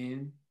us,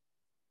 then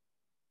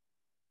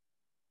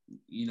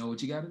you know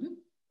what you got to do.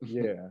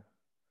 Yeah.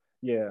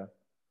 Yeah.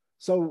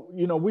 So,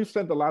 we've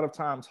spent a lot of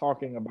time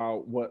talking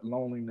about what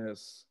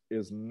loneliness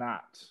is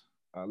not.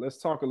 Let's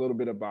talk a little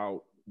bit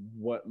about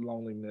what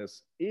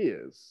loneliness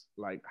is.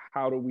 Like,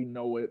 how do we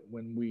know it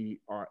when we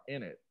are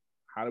in it?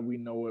 How do we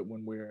know it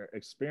when we're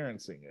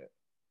experiencing it?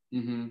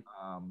 Mm-hmm.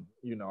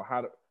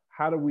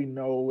 How do we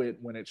know it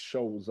when it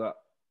shows up?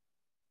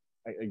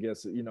 I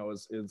guess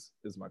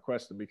is my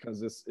question,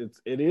 because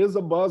it is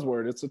a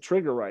buzzword. It's a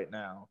trigger right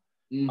now,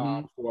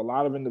 Mm-hmm. for a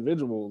lot of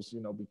individuals.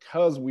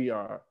 Because we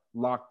are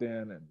locked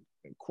in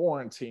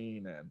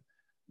quarantine, and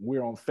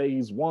we're on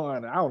phase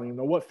one. I don't even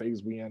know what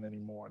phase we in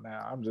anymore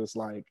now. I'm just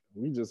like,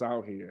 we just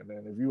out here. And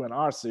then if you in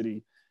our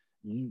city,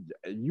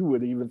 you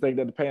would even think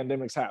that the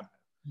pandemic's happening.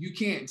 You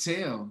can't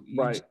tell.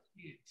 Right.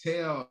 You can't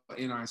tell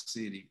in our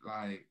city,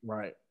 like,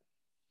 right.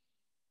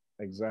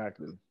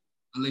 Exactly.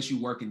 Unless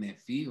you work in that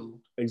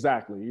field.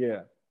 Exactly.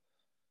 Yeah.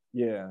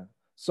 Yeah.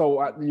 So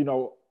I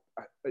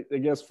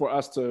guess for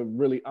us to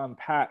really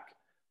unpack,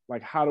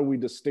 like, how do we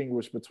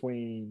distinguish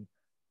between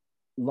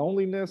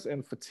loneliness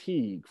and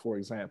fatigue, for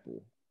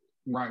example?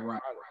 Right.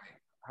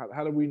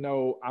 How do we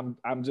know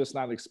I'm just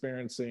not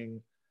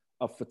experiencing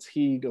a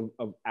fatigue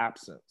of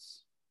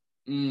absence?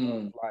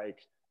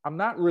 Like, I'm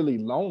not really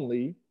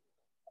lonely.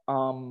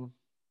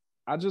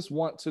 I just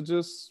want to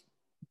just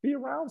be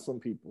around some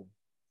people.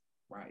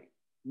 Right.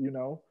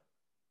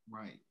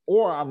 Right.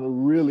 Or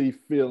I'm really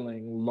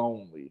feeling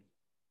lonely.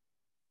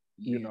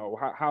 Yeah.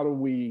 How do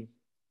we,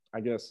 I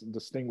guess,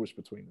 distinguish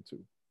between the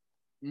two?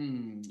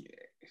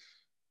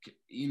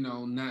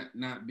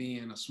 Not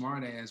being a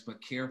smart ass,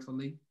 but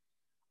carefully.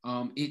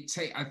 I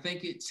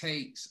think it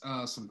takes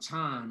some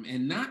time,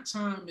 and not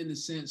time in the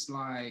sense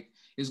like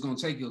it's gonna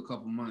take you a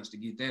couple months to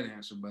get that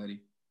answer,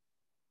 buddy.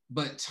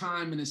 But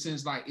time in the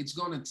sense like it's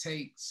gonna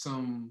take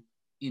some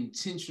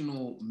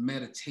intentional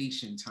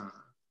meditation time.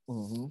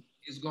 Mm-hmm.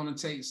 It's gonna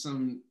take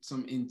some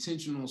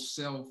intentional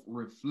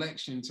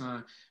self-reflection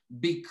time,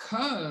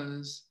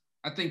 because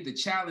I think the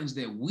challenge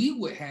that we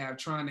would have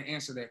trying to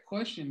answer that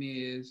question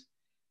is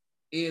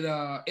it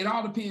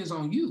all depends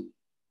on you.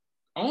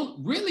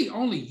 Really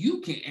only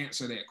you can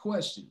answer that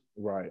question.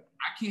 Right.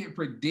 I can't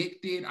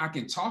predict it. I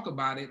can talk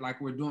about it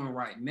like we're doing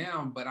right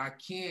now, but I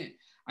can't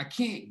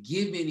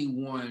give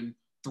anyone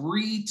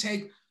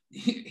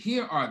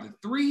here are the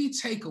 3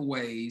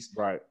 takeaways,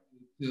 right,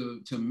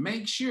 to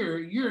make sure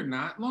you're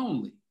not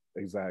lonely.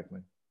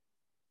 Exactly.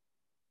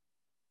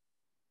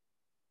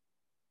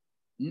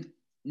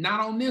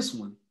 Not on this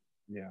one.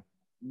 Yeah.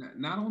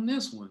 Not on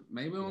this one.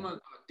 Maybe on a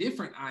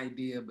different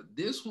idea, but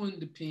this one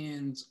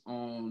depends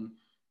on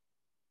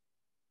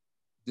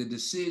the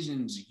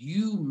decisions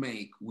you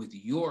make with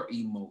your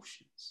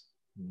emotions.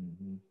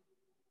 Mm-hmm.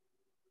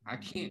 I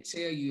can't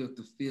tell you if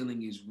the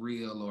feeling is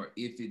real or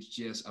if it's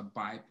just a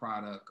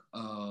byproduct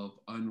of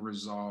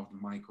unresolved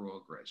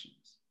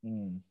microaggressions.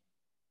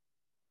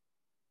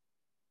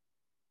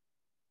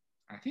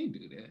 I can't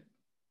do that.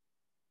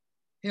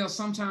 Hell,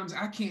 sometimes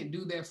I can't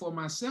do that for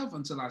myself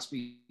until I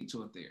speak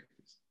to a therapist.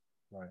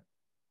 Right.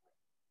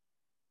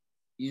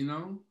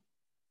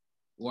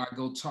 Or I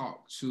go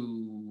talk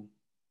to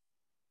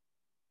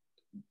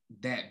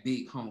that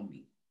big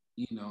homie,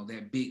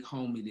 that big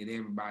homie that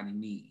everybody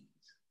needs.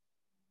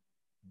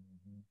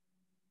 Mm-hmm.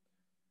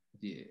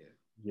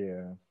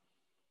 Yeah.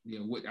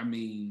 What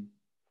you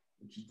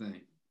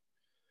think?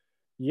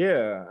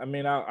 Yeah,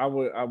 I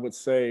would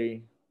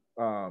say,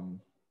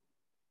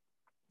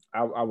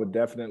 I would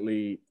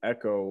definitely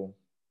echo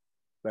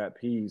that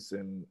piece,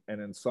 and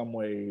in some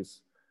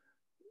ways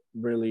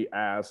really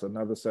ask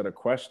another set of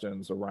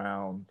questions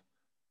around,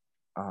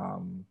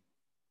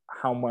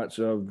 how much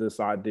of this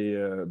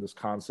idea, this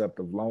concept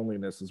of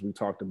loneliness, as we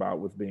talked about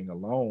with being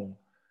alone,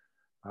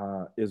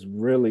 is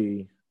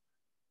really,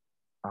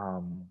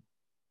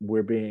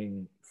 we're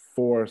being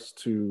forced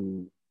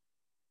to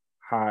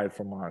hide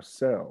from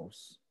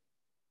ourselves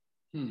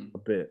a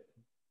bit,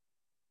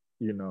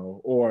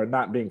 or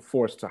not being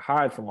forced to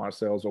hide from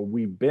ourselves, or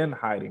we've been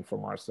hiding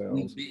from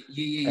ourselves.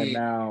 And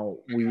now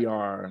we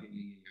are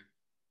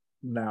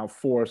now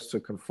forced to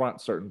confront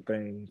certain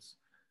things,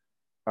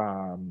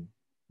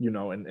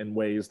 in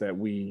ways that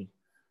we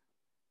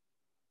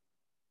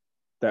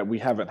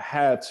haven't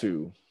had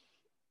to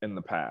in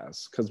the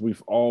past, because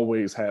we've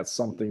always had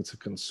something to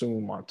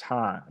consume our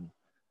time,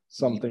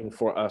 something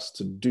for us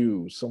to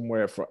do,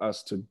 somewhere for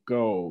us to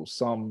go,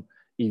 some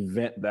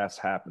event that's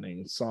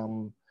happening,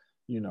 some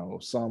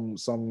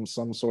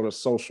sort of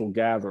social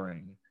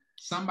gathering,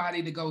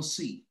 somebody to go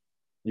see.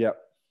 Yep.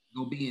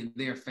 Go be in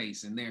their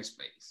face, in their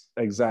space.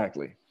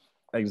 Exactly.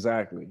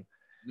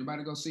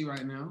 Nobody go see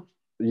right now.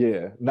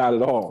 Yeah, not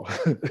at all.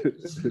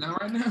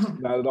 Not right now.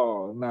 Not at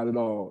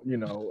all.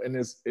 And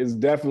it's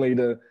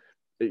definitely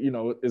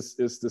it's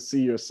the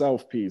see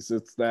yourself piece.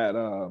 It's that,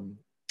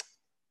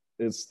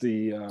 it's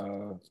the,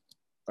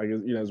 I guess,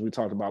 as we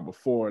talked about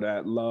before,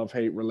 that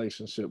love-hate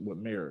relationship with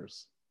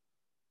mirrors.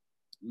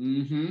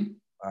 Mm-hmm.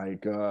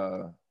 Like,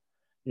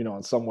 you know,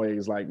 in some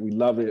ways, like we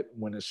love it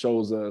when it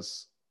shows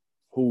us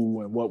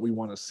who and what we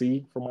want to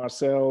see from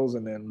ourselves.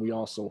 And then we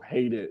also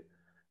hate it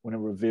when it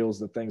reveals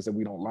the things that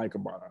we don't like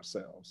about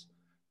ourselves.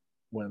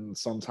 When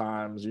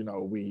sometimes, you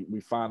know,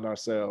 we find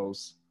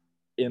ourselves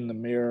in the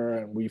mirror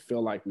and we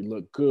feel like we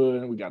look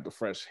good and we got the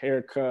fresh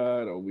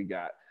haircut, or we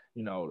got,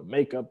 you know, the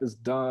makeup is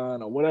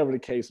done, or whatever the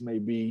case may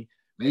be.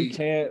 We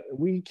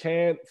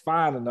can't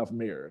find enough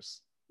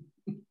mirrors,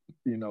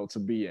 you know, to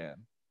be in,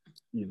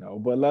 you know,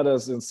 but let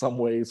us in some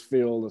ways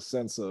feel a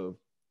sense of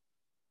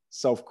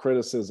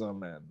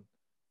self-criticism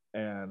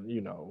and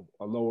you know,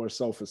 a lower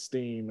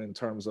self-esteem in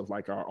terms of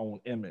like our own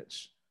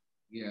image.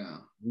 Yeah.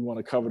 We want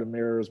to cover the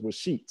mirrors with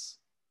sheets.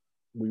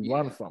 We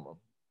run from them.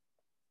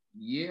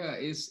 Yeah,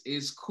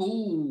 it's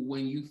cool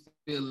when you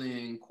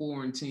feeling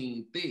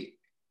quarantine thick.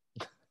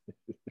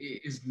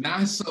 It's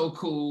not so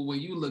cool when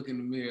you look in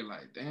the mirror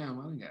like, damn,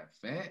 I done got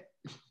fat.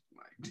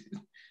 Like,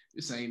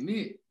 this ain't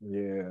it.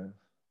 Yeah.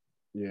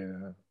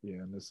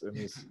 And it's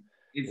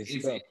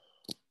tough.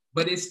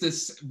 But it's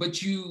this,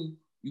 but you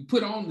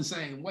put on the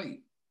same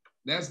weight.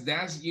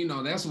 That's you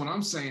know, that's what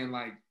I'm saying.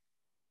 Like,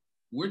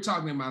 we're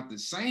talking about the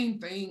same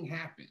thing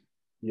happened.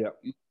 Yep.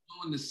 You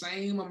doing the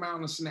same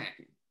amount of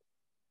snacking.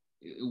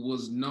 It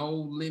was no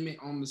limit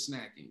on the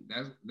snacking.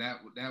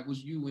 That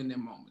was you in that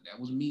moment. That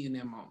was me in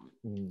that moment.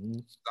 Mm-hmm.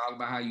 It's all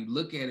about how you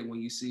look at it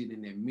when you see it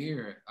in that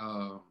mirror.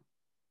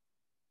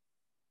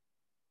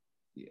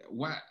 Yeah.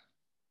 What?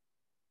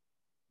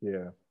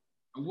 Yeah.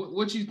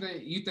 What you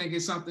think? You think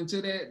it's something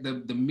to that?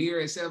 The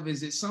mirror itself,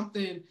 is it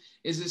something?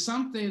 Is it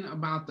something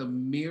about the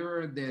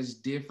mirror that's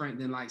different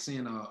than like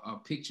seeing a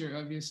picture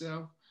of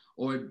yourself,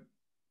 or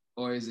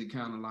is it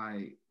kind of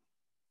like?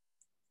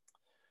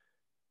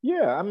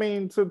 Yeah, I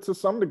mean, to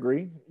some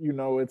degree, you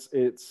know, it's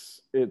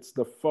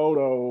the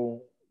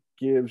photo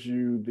gives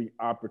you the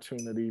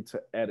opportunity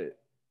to edit.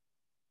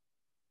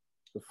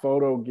 The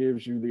photo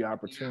gives you the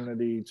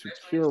opportunity to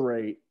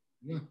curate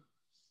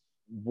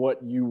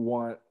what you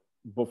want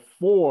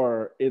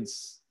before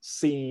it's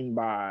seen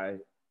by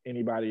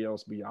anybody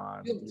else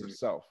beyond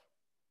yourself.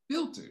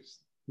 Filters.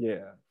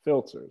 Yeah,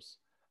 filters.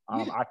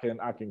 I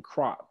can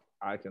crop.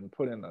 I can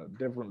put in a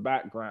different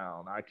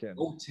background. I can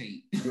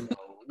rotate. You know,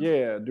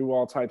 yeah, do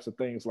all types of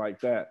things like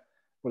that.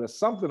 But it's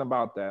something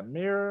about that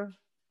mirror,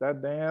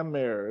 that damn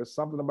mirror. It's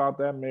something about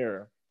that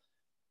mirror.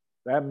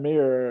 That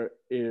mirror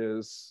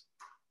is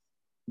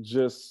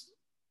just,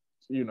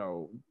 you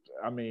know,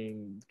 I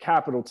mean,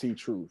 capital T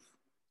truth.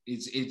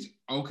 It's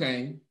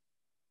okay.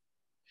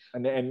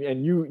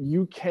 And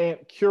you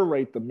can't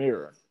curate the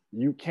mirror.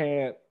 You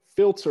can't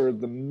filter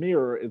the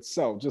mirror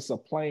itself, just a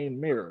plain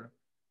mirror.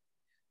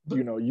 But,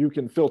 you know, you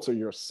can filter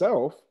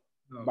yourself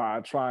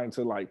by trying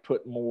to like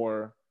put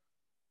more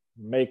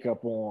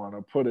makeup on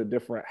or put a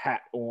different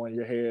hat on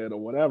your head or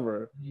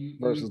whatever,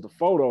 versus the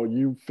photo,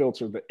 you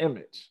filter the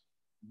image.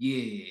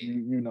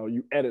 You know,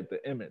 you edit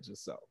the image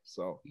itself.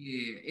 So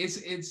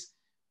it's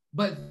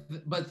but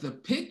the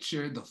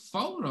picture, the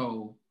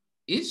photo,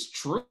 it's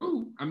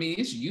true. I mean,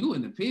 it's you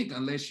in the pic,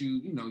 unless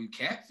you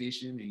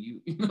catfishing and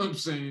you know what I'm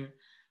saying.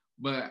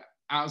 But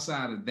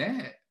outside of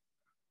that,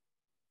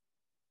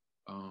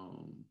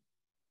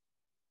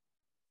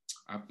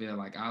 I feel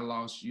like I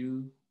lost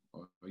you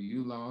or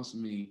you lost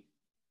me.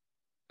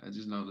 I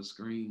just know the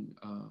screen.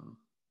 I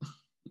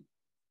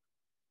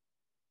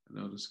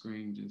know the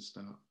screen just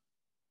stopped.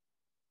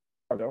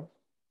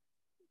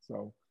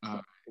 So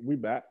we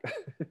back.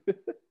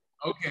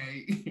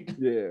 Okay.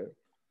 Yeah.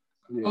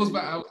 I was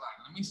like, let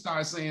me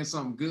start saying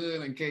something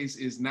good in case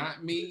it's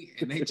not me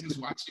and they just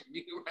watching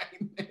me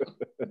right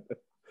now.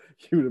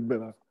 You'd have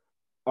been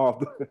off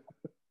the.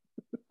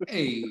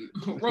 Hey,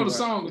 wrote a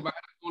song about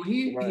it on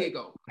here. Right. Here you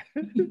go.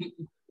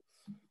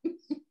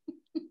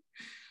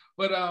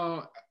 But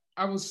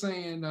I was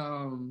saying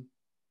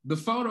the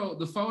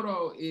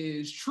photo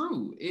is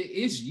true.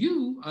 It's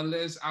you,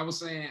 unless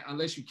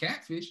you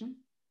catfishing.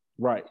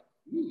 Right.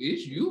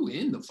 It's you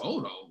in the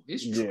photo.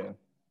 It's true. Yeah.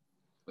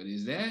 But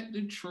is that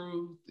the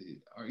truth?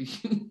 Are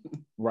you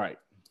right?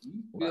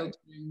 You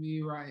filtering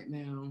me right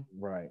now?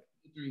 Right.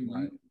 Filtering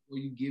you, or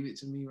you give it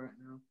to me right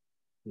now?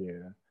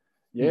 Yeah.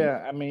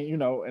 Yeah. I mean, you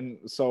know, and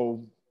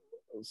so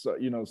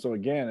you know, so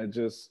again, it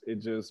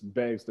just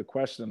begs the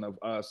question of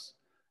us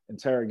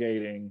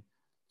interrogating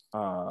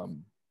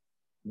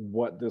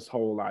what this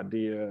whole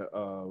idea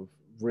of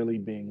really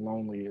being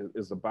lonely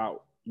is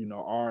about. You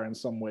know, are in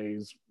some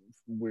ways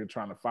we're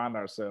trying to find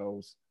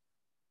ourselves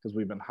because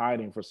we've been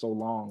hiding for so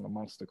long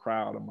amongst the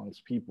crowd,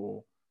 amongst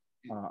people,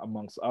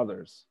 amongst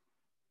others.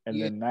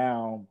 And then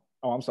now,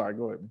 oh, I'm sorry,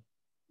 go ahead.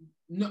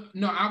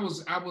 No, I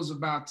was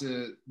about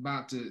to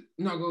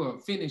no, go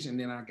ahead, finish, and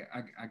then I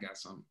got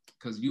something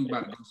because you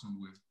about to go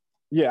somewhere.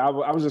 Yeah,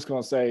 I was just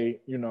gonna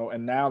say, you know,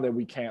 and now that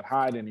we can't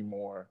hide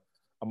anymore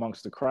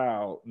amongst the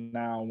crowd,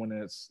 now when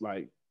it's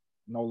like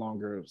no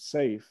longer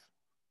safe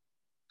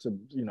to,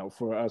 you know,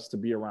 for us to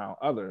be around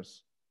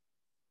others,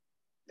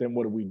 then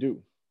what do we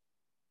do?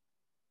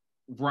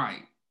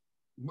 Right.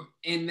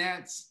 And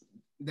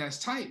that's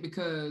tight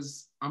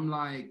because I'm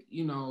like,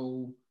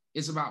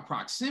 it's about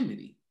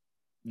proximity.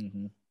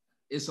 Mm-hmm.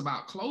 It's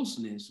about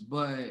closeness,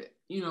 but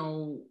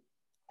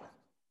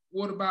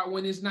what about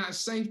when it's not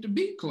safe to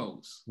be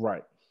close?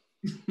 Right.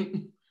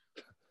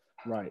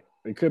 Right.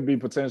 It could be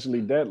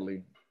potentially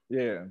deadly.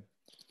 Yeah.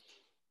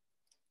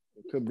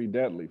 It could be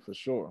deadly for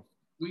sure.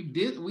 We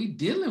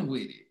dealing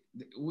with it.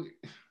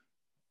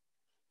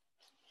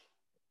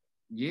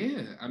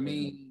 Yeah, I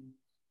mean,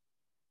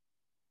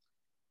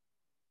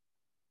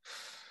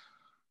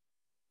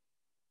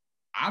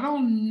 I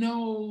don't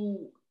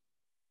know.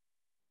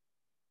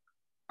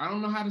 I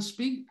don't know how to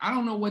speak. I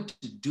don't know what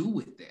to do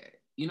with that.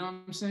 You know what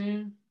I'm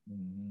saying?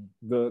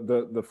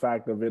 Mm-hmm. The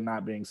fact of it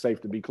not being safe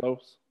to be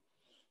close.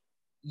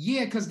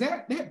 Yeah, because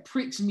that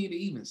pricks me to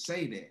even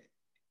say that.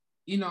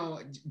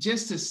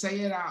 Just to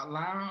say it out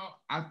loud,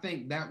 I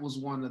think that was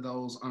one of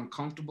those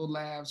uncomfortable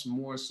laughs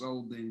more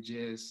so than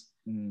just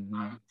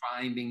I'm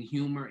finding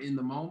humor in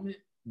the moment.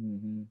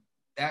 Mm-hmm.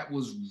 That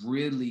was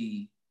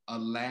really a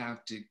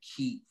laugh to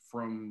keep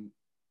from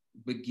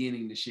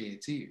beginning to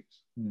shed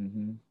tears.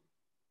 Mm-hmm.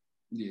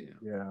 Yeah.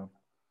 Yeah.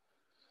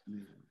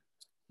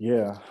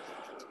 Yeah.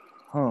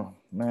 Huh,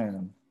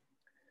 man.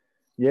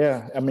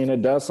 Yeah, I mean,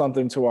 it does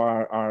something to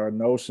our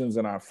notions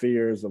and our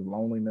fears of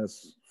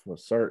loneliness for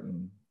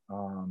certain.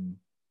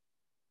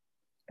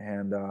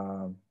 And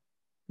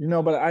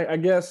but I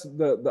guess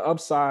the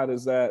upside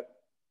is that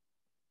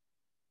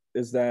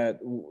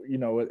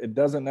it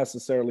doesn't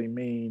necessarily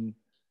mean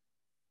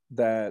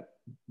that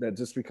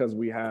just because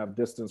we have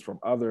distance from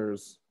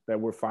others that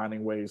we're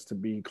finding ways to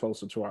be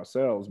closer to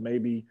ourselves.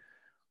 Maybe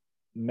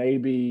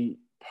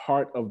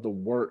part of the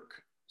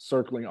work,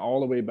 circling all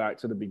the way back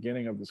to the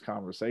beginning of this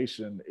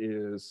conversation,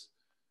 is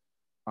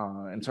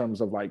in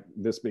terms of like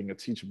this being a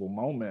teachable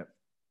moment,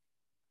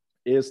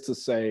 is to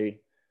say,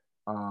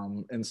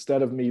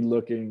 instead of me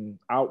looking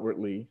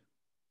outwardly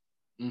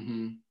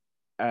Mm-hmm.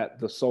 at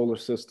the solar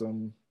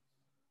system,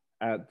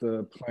 at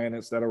the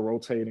planets that are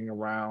rotating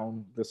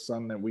around the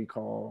sun that we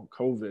call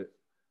COVID,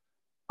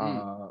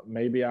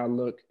 maybe I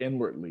look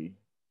inwardly.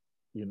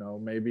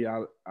 Maybe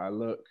I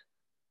look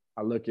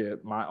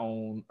at my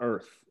own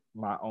Earth,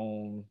 my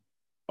own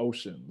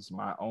oceans,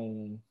 my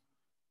own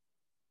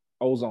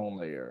ozone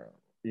layer,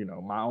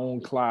 my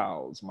own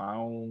clouds, my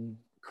own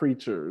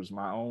creatures,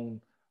 my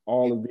own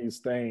all of these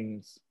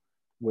things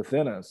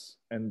within us,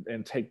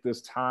 and take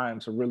this time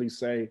to really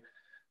say,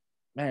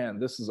 man,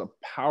 this is a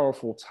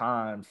powerful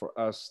time for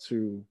us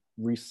to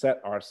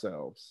reset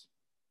ourselves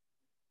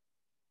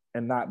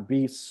and not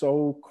be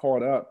so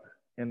caught up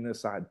in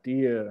this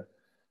idea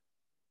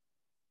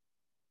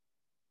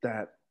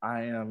that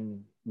I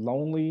am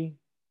lonely,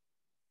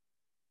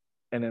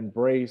 and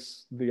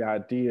embrace the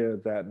idea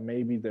that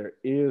maybe there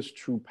is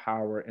true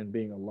power in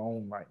being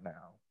alone right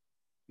now.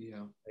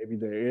 Yeah. Maybe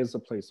there is a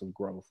place of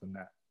growth in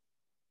that.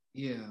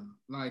 Yeah.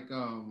 Like,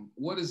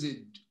 what does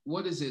it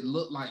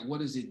look like? What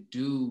does it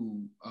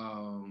do?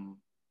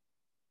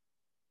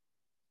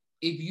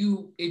 If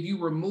you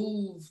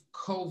remove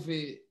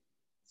COVID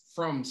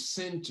from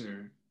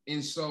center,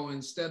 and so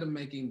instead of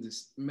making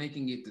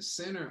it the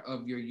center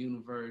of your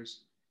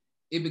universe,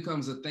 it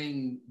becomes a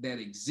thing that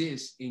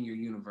exists in your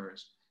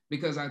universe.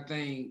 Because I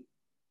think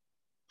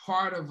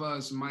part of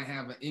us might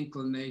have an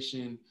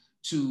inclination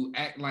to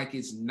act like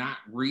it's not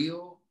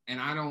real, and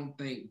I don't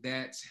think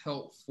that's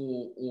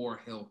helpful or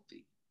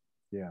healthy.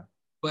 Yeah.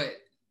 But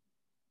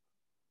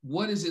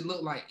what does it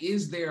look like?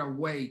 Is there a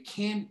way?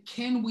 Can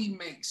we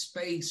make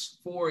space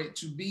for it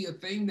to be a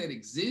thing that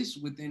exists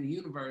within the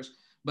universe,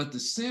 but the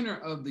center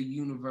of the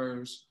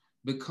universe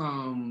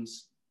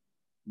becomes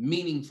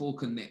meaningful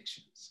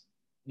connections,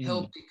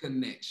 healthy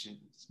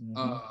connections,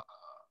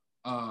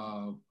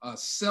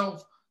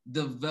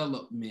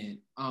 self-development,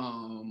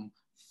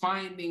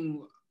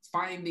 finding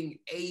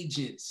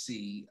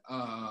agency,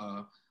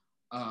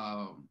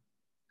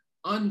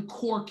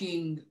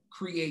 uncorking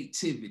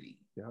creativity.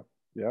 Yep.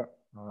 Yep.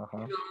 You know what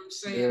I'm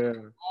saying?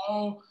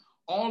 Yeah.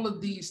 All of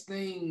these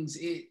things,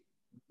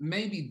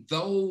 maybe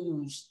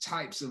those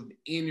types of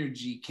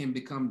energy can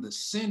become the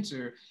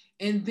center,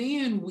 and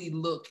then we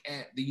look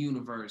at the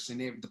universe and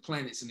the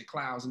planets and the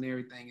clouds and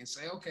everything and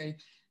say, okay,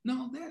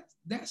 no,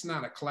 that's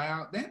not a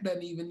cloud. That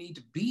doesn't even need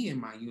to be in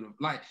my universe.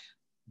 Like,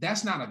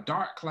 that's not a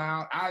dark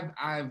cloud.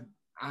 I've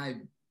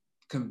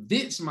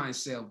convinced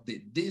myself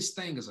that this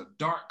thing is a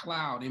dark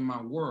cloud in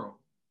my world.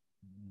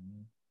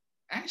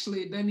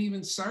 Actually, it doesn't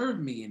even serve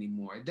me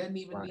anymore. It doesn't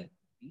even need to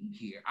be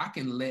here. I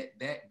can let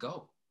that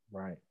go.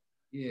 Right.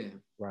 Yeah.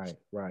 Right.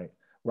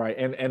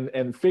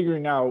 And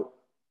figuring out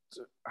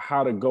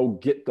how to go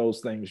get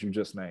those things you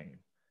just named.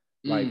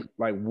 Like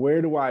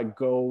where do I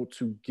go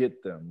to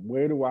get them?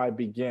 Where do I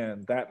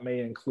begin? That may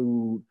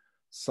include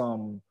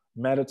some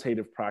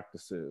meditative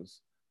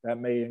practices. That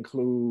may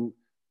include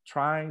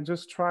try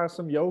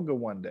some yoga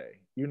one day.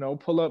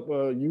 Pull up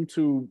a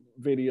YouTube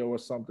video or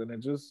something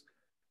and just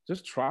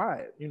try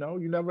it. You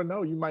never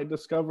know. You might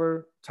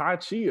discover Tai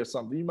Chi or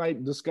something. You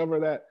might discover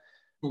that,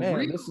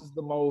 this is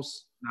the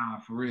most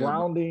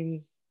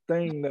grounding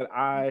thing that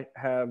I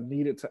have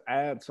needed to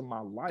add to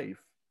my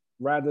life.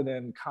 rather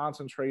than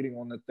concentrating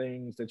on the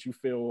things that you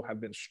feel have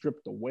been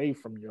stripped away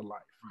from your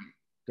life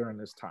during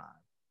this time.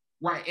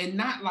 Right. And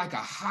not like a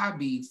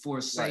hobby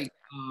for sake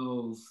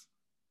of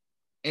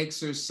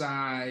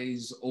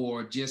exercise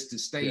or just to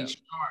stay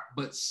sharp,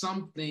 but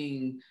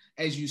something,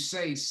 as you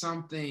say,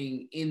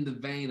 something in the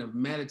vein of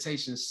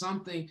meditation,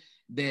 something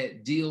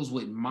that deals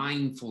with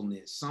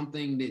mindfulness,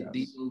 something that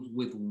deals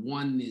with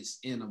oneness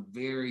in a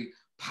very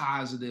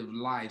positive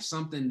life,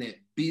 something that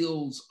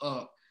builds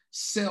up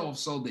self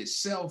so that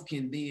self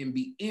can then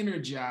be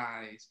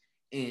energized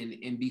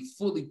and be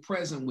fully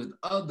present with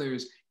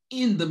others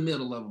in the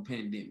middle of a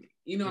pandemic.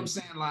 You know what I'm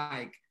saying?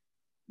 Like,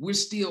 we're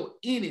still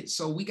in it,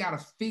 so we got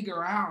to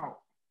figure out,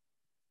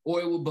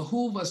 or it will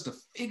behoove us to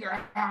figure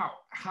out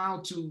how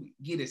to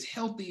get as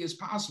healthy as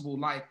possible,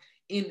 like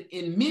in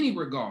many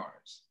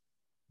regards,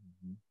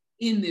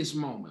 in this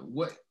moment.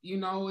 What, you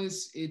know,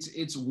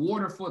 it's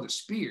water for the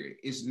spirit,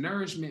 it's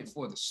nourishment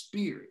for the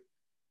spirit.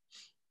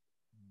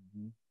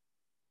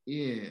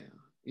 Yeah.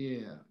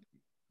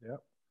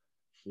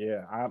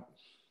 I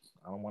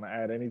don't want to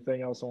add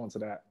anything else onto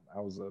that.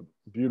 That was a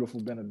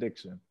beautiful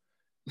benediction.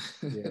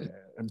 Yeah,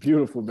 a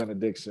beautiful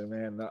benediction,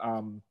 man.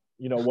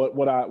 You know,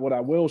 what I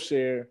will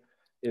share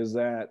is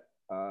that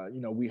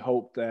you know, we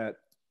hope that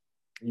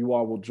you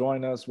all will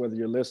join us, whether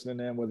you're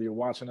listening in, whether you're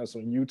watching us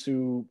on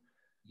YouTube,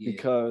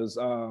 because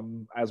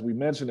as we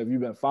mentioned, if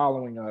you've been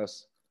following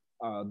us,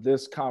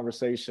 this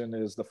conversation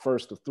is the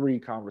first of 3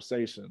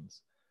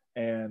 conversations,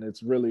 and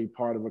it's really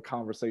part of a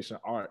conversation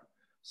arc.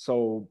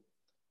 So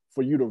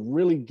for you to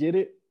really get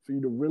it, for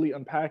you to really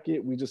unpack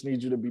it, we just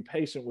need you to be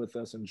patient with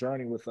us and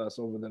journey with us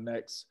over the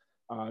next,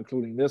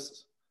 including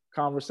this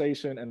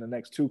conversation and the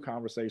next 2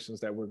 conversations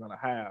that we're going to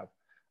have,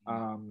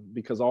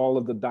 because all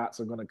of the dots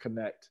are going to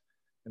connect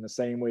in the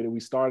same way that we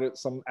started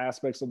some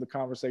aspects of the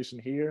conversation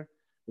here.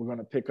 We're going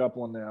to pick up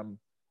on them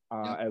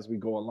as we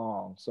go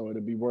along. So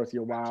it'll be worth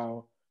your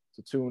while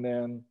to tune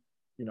in,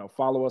 you know,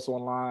 follow us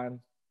online.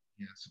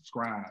 Yeah,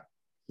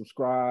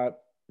 subscribe,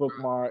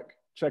 bookmark,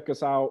 check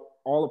us out,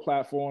 all the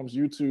platforms,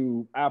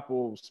 YouTube,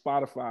 Apple,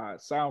 Spotify,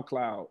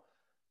 SoundCloud,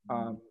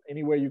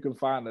 anywhere you can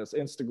find us,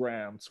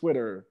 Instagram,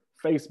 Twitter,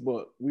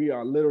 Facebook. We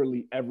are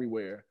literally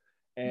everywhere.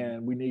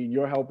 And we need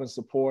your help and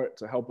support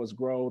to help us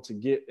grow, to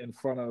get in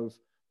front of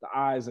the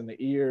eyes and the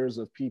ears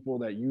of people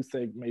that you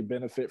think may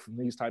benefit from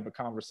these type of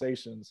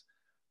conversations,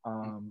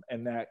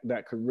 and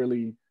that could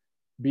really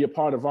be a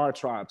part of our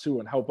tribe too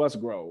and help us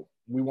grow.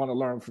 We want to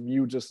learn from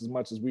you just as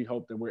much as we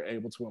hope that we're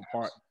able to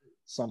impart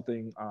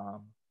something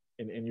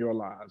in your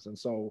lives. And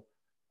so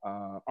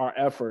our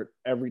effort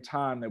every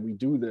time that we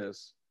do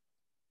this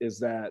is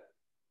that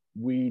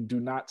we do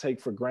not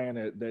take for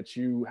granted that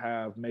you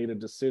have made a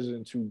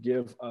decision to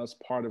give us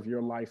part of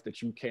your life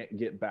that you can't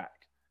get back.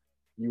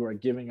 You are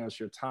giving us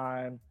your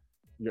time,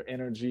 your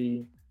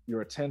energy,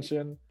 your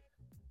attention.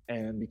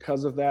 And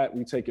because of that,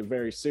 we take it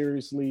very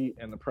seriously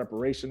in the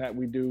preparation that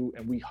we do.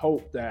 And we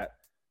hope that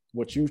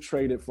what you've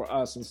traded for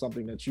us and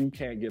something that you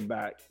can't get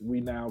back,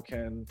 we now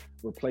can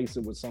replace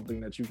it with something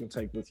that you can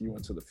take with you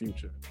into the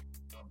future.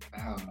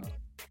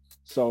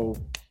 So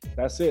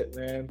that's it,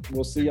 man.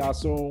 We'll see y'all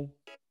soon.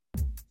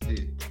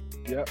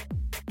 Yep.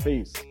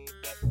 Peace.